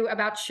Jew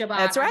about Shabbat.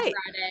 That's right.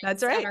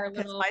 That's right.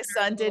 Because my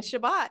son did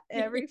Shabbat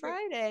every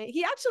Friday.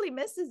 He actually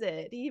misses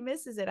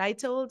it. I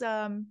told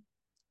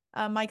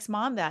Mike's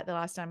mom that the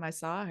last time I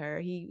saw her.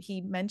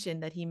 He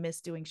mentioned that he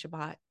missed doing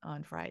Shabbat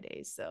on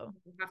Fridays. So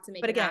we have to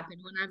make it happen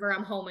whenever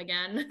I'm home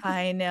again.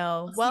 I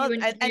know. Well,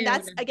 and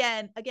that's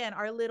again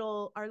our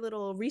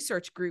little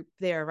research group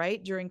there,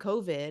 right, during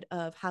COVID,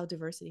 of how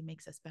diversity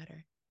makes us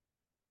better.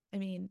 I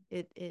mean,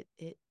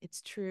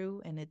 it's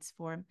true, and it's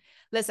for.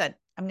 Listen,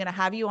 I'm gonna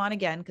have you on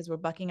again because we're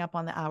bucking up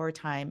on the hour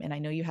time, and I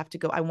know you have to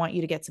go. I want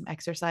you to get some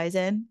exercise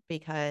in,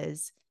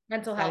 because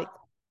mental health.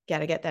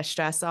 Gotta get that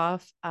stress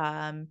off.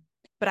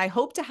 But I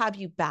hope to have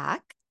you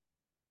back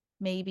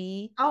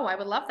maybe, Oh, I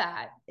would love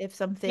that. if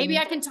something. Maybe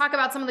I can talk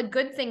about some of the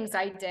good things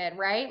I did,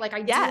 right? Like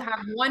I do Yeah.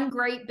 have one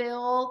great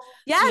bill.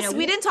 Yes,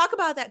 we didn't talk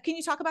about that. Can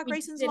you talk about We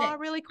Grayson's did Law it.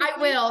 really I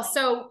quickly? will.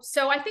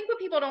 So I think what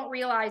people don't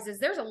realize is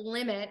there's a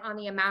limit on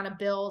the amount of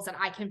bills that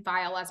I can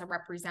file as a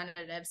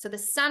representative. So the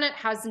Senate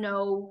has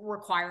no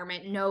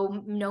requirement,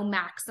 no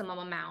maximum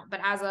amount, but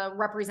as a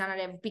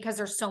representative, because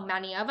there's so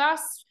many of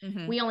us,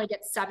 we only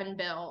get 7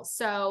 bills.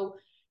 So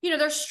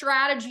there's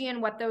strategy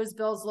in what those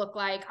bills look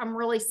like. I'm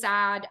really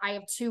sad. I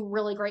have 2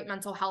 really great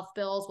mental health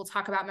bills. We'll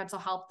talk about mental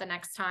health the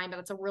next time, but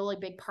it's a really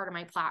big part of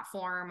my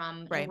platform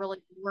and really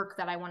work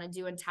that I want to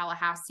do in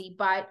Tallahassee.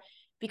 But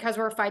because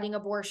we're fighting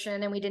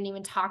abortion, and we didn't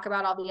even talk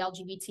about all the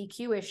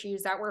LGBTQ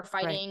issues that we're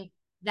fighting,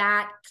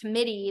 that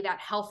committee, that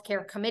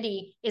healthcare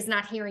committee, is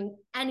not hearing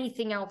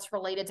anything else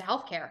related to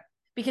healthcare,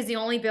 because the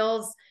only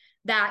bills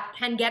that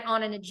can get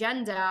on an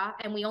agenda,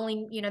 and they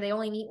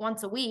only meet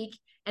once a week.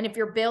 And if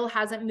your bill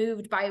hasn't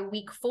moved by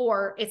week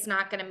 4, it's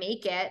not going to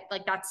make it.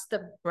 Like that's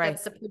the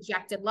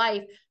projected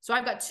life. So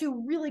I've got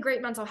 2 really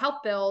great mental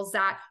health bills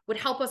that would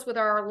help us with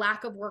our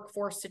lack of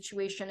workforce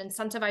situation,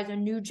 incentivize a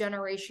new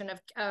generation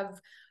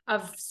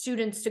of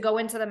students to go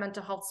into the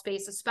mental health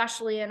space,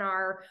 especially in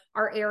our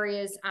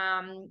areas,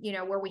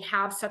 where we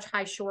have such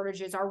high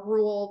shortages, our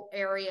rural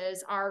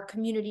areas, our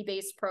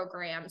community-based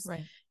programs.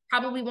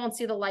 Probably won't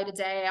see the light of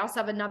day. I also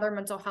have another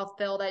mental health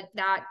bill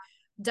that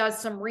does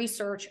some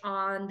research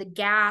on the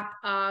gap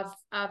of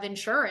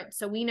insurance.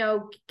 So we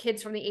know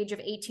kids from the age of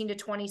 18 to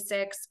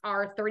 26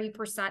 are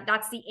 30%.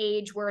 That's the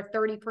age where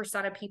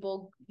 30% of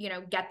people,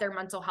 get their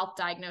mental health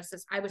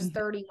diagnosis. I was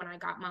 30 when I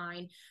got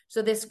mine.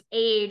 So this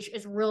age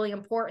is really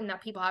important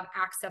that people have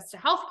access to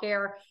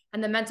healthcare.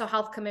 And the Mental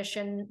Health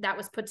Commission that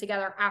was put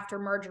together after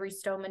Marjorie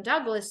Stoneman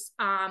Douglas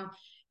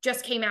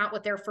just came out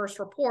with their first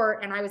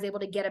report, and I was able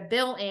to get a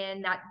bill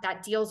in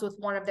that deals with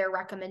one of their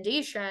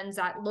recommendations,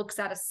 that looks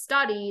at a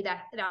study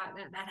that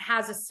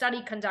has a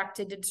study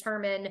conducted to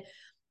determine,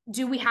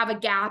 do we have a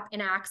gap in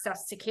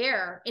access to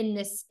care in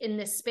this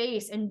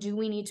space, and do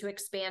we need to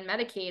expand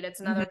Medicaid? It's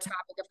another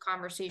topic of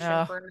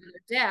conversation for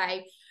another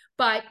day.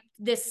 But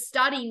this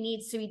study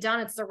needs to be done.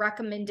 It's the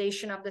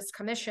recommendation of this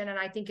commission. And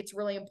I think it's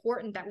really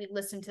important that we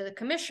listen to the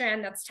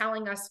commission that's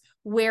telling us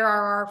where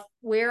are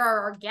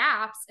our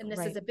gaps. And this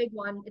is a big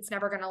one. It's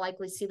never going to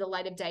likely see the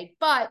light of day.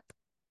 But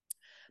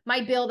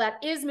my bill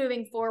that is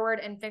moving forward,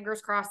 and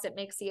fingers crossed it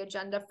makes the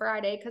agenda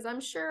Friday, because I'm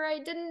sure I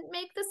didn't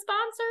make the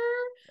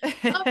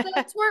sponsor of the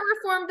tort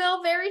reform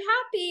bill very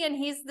happy. And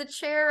he's the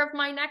chair of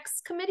my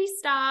next committee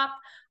stop.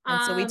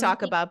 And so we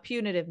talk about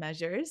punitive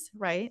measures,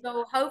 right?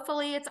 So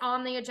hopefully it's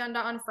on the agenda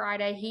on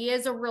Friday. He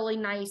is a really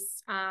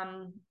nice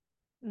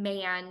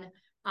man.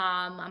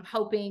 I'm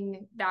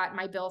hoping that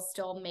my bill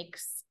still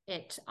makes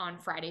it on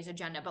Friday's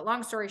agenda. But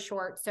long story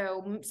short,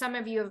 so some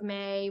of you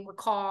may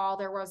recall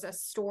there was a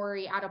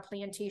story at a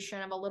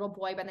plantation of a little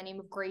boy by the name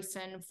of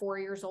Grayson, 4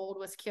 years old,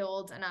 was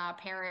killed in a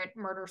parent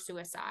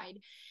murder-suicide.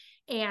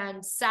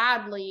 And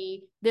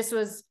sadly, this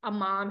was a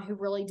mom who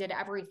really did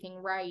everything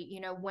right,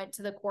 went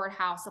to the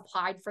courthouse,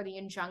 applied for the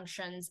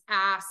injunctions,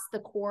 asked the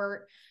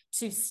court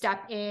to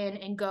step in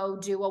and go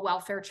do a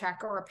welfare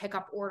check or a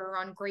pickup order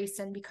on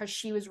Grayson, because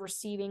she was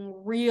receiving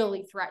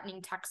really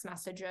threatening text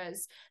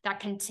messages that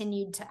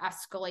continued to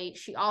escalate.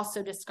 She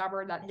also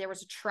discovered that there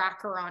was a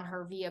tracker on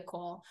her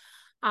vehicle.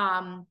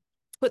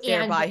 Put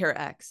there by her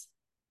ex.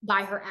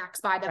 By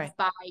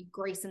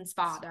Grayson's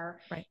father.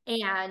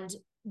 And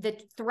the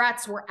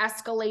threats were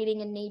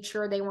escalating in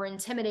nature. They were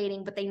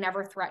intimidating, but they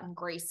never threatened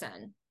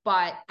Grayson.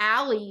 But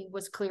Allie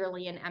was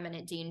clearly in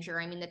imminent danger.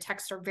 I mean, the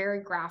texts are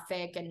very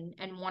graphic,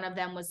 and one of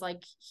them was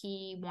like,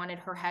 he wanted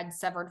her head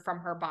severed from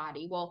her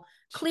body. Well,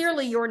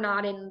 clearly you're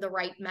not in the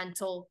right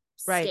mental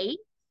state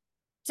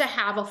to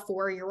have a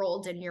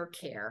 4-year-old in your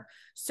care.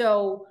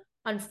 So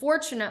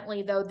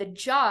unfortunately, though, the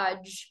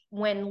judge,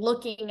 when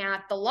looking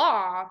at the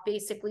law,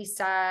 basically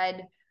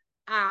said,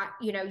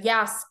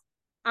 yes,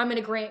 I'm going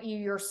to grant you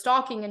your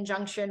stalking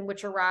injunction,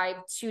 which arrived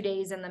 2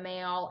 days in the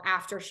mail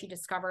after she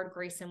discovered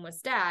Grayson was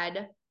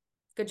dead.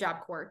 Good job,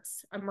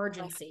 courts.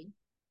 Emergency.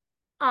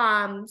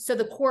 So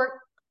the court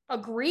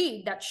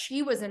agreed that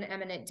she was in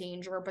imminent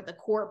danger, but the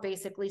court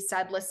basically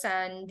said,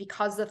 listen,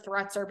 because the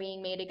threats are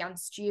being made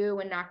against you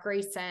and not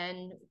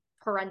Grayson,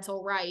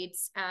 parental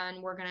rights,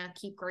 and we're going to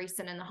keep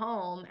Grayson in the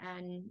home.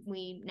 And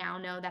we now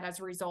know that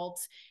as a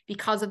result,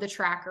 because of the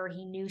tracker,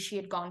 he knew she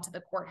had gone to the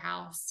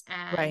courthouse,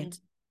 and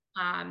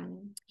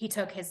he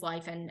took his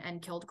life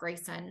and killed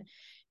Grayson.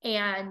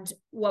 And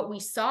what we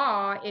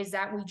saw is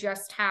that we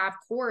just have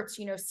courts,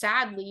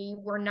 sadly,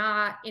 we're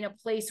not in a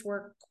place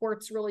where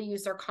courts really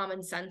use their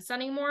common sense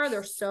anymore.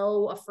 They're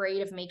so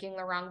afraid of making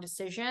the wrong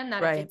decision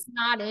that if it's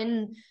not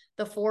in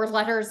the 4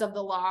 letters of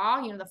the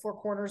law, the 4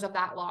 corners of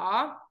that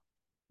law,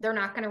 they're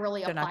not going to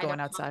really apply. They're not going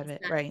outside of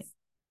it. Right.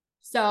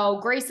 So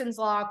Grayson's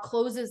Law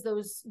closes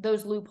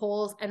those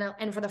loopholes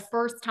and for the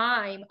first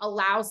time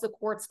allows the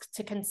courts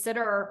to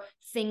consider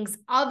things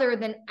other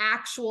than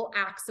actual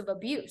acts of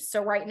abuse.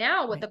 So right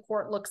now, what the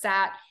court looks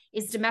at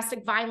is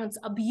domestic violence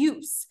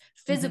abuse,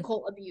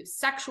 physical abuse,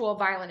 sexual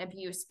violent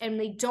abuse, and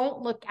they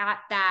don't look at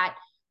that,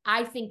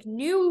 I think,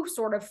 new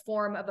sort of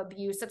form of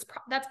abuse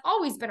that's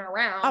always been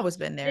around. Always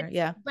been there,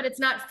 yeah. But it's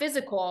not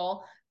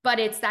physical, but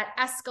it's that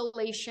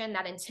escalation,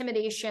 that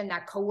intimidation,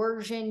 that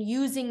coercion,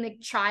 using the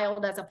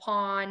child as a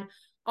pawn,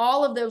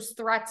 all of those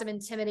threats of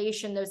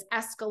intimidation, those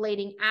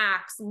escalating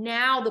acts.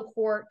 Now the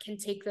court can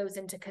take those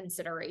into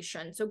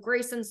consideration. So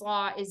Grayson's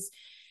Law is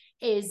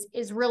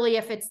really,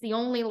 if it's the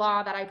only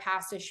law that I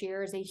passed this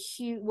year,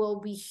 will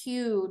be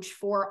huge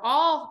for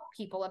all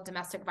people of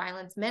domestic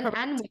violence, men and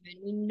women.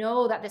 We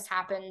know that this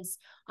happens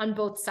on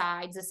both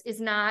sides. This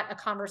is not a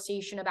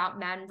conversation about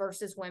men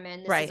versus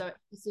women.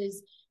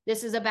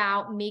 This is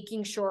about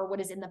making sure what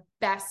is in the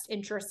best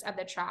interest of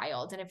the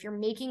child. And if you're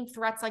making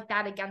threats like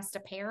that against a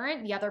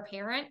parent, the other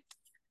parent,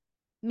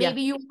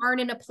 maybe you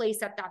aren't in a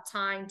place at that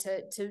time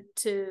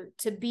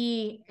to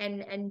be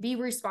and be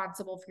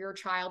responsible for your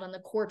child, and the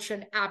court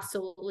should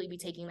absolutely be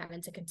taking that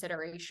into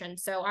consideration.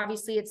 So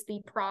obviously it's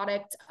the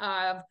product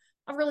of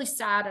a really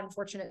sad,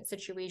 unfortunate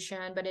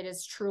situation, but it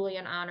is truly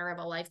an honor of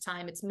a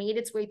lifetime. It's made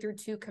its way through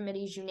 2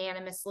 committees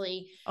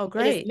unanimously. Oh,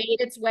 great. It has made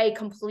its way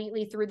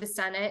completely through the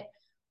Senate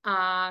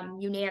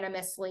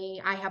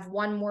unanimously. I have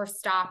one more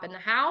stop in the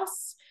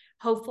House.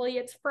 Hopefully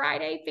it's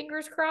Friday,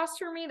 fingers crossed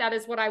for me. That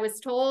is what I was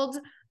told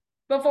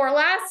before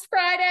last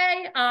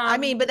Friday. I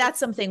mean, but that's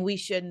something we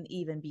shouldn't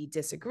even be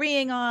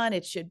disagreeing on.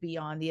 It should be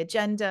on the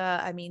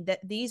agenda. I mean,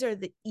 these are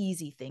the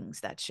easy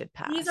things that should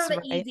pass. These are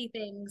the easy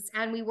things.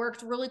 And we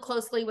worked really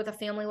closely with a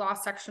family law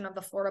section of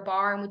the Florida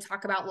Bar, and we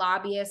talk about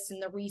lobbyists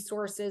and the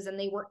resources, and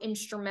they were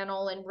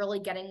instrumental in really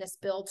getting this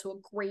bill to a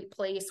great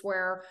place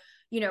where,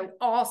 you know,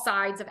 all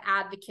sides of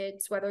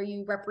advocates, whether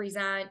you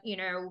represent, you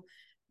know,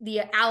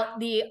 the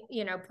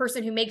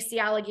person who makes the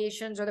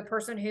allegations or the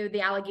person who the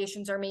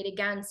allegations are made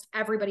against,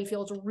 everybody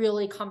feels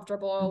really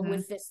comfortable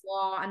with this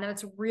law, and that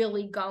it's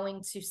really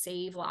going to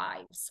save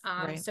lives.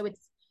 So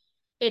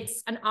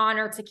it's an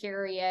honor to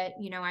carry it.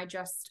 You know, I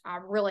just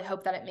really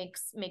hope that it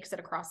makes it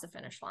across the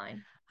finish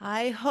line.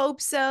 I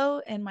hope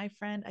so. And my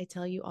friend, I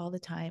tell you all the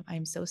time,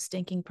 I'm so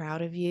stinking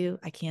proud of you.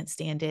 I can't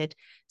stand it.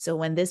 So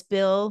when this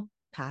bill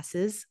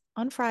passes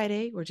on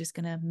Friday, we're just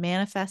going to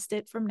manifest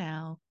it from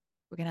now.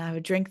 We're going to have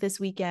a drink this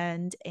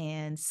weekend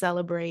and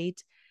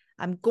celebrate.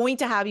 I'm going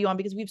to have you on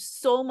because we have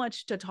so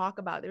much to talk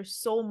about. There's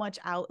so much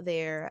out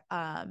there.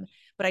 But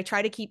I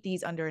try to keep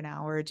these under an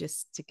hour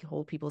just to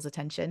hold people's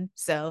attention.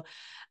 So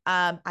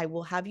I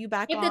will have you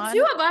back on. If the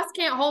 2 of us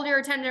can't hold your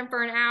attention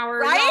for an hour,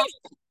 right?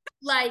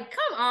 Like,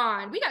 come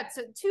on. We got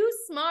 2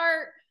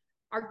 smart,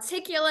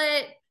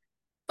 articulate,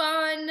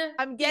 fun.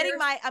 I'm getting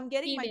my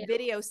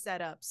video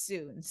set up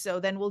soon.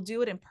 So then we'll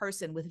do it in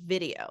person with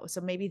video.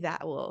 So maybe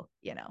that will,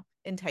 you know,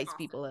 entice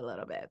people a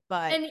little bit.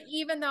 But and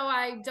even though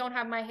I don't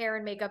have my hair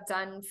and makeup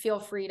done, feel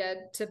free to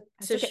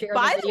okay. share.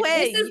 By the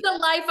way, this is the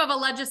life of a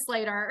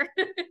legislator.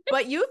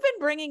 But you've been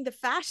bringing the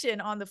fashion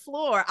on the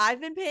floor.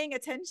 I've been paying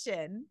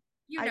attention.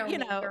 You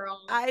know,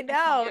 girl. I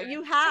know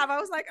you have. I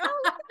was like,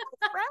 oh,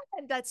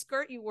 friend, that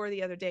skirt you wore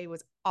the other day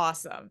was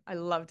awesome. I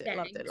loved it.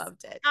 Thanks.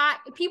 Loved it.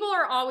 People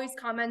are always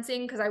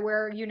commenting because I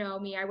wear, you know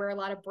me, I wear a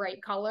lot of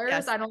bright colors.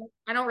 Yes. I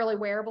don't really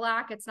wear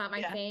black. It's not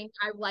my thing.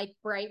 I like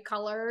bright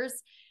colors.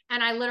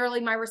 And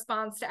my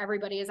response to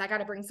everybody is I got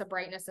to bring some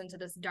brightness into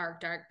this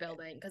dark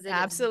building because it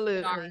is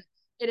dark.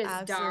 It is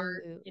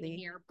dark in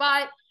here.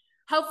 But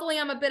hopefully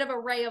I'm a bit of a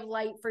ray of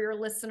light for your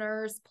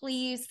listeners.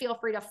 Please feel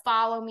free to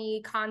follow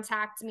me,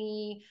 contact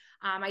me.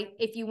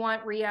 If you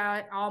want,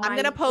 Rhea, I'm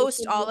going to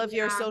post all of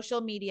your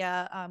social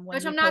media.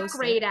 Which I'm not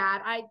great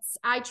at.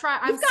 I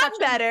try.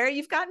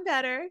 You've gotten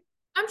better.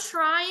 I'm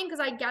trying because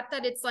I get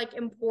that it's like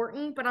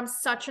important, but I'm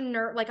such a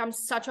nerd. Like I'm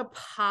such a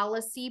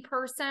policy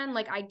person.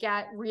 Like I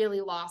get really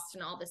lost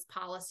in all this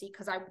policy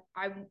because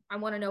I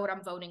want to know what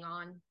I'm voting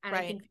on. And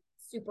I think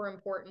super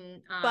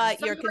important. But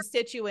your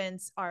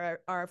constituents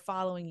are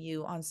following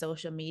you on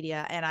social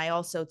media. And I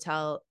also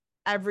tell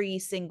every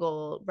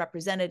single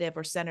representative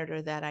or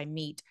senator that I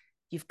meet,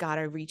 you've got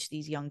to reach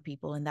these young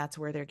people, and that's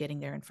where they're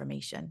getting their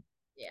information.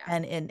 Yeah.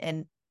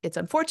 And it's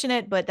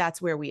unfortunate, but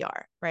that's where we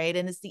are. Right.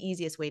 And it's the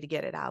easiest way to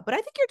get it out. But I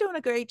think you're doing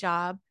a great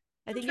job.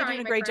 I think you're doing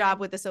a great job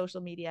with the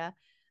social media.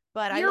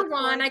 But year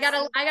one, I got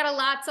a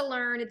lot to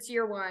learn. It's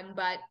year one,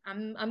 but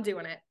I'm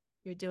doing it.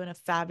 You're doing a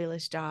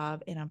fabulous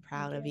job, and I'm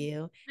proud of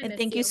you. And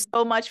thank you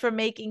so much for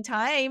making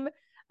time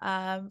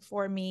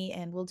for me.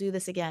 And we'll do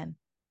this again.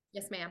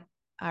 Yes, ma'am.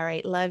 All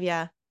right. Love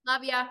ya.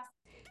 Love ya.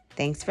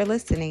 Thanks for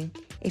listening.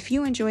 If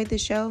you enjoyed the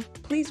show,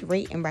 please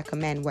rate and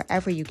recommend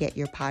wherever you get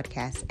your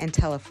podcasts and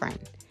tell a friend.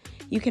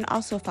 You can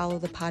also follow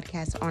the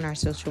podcast on our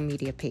social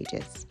media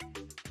pages.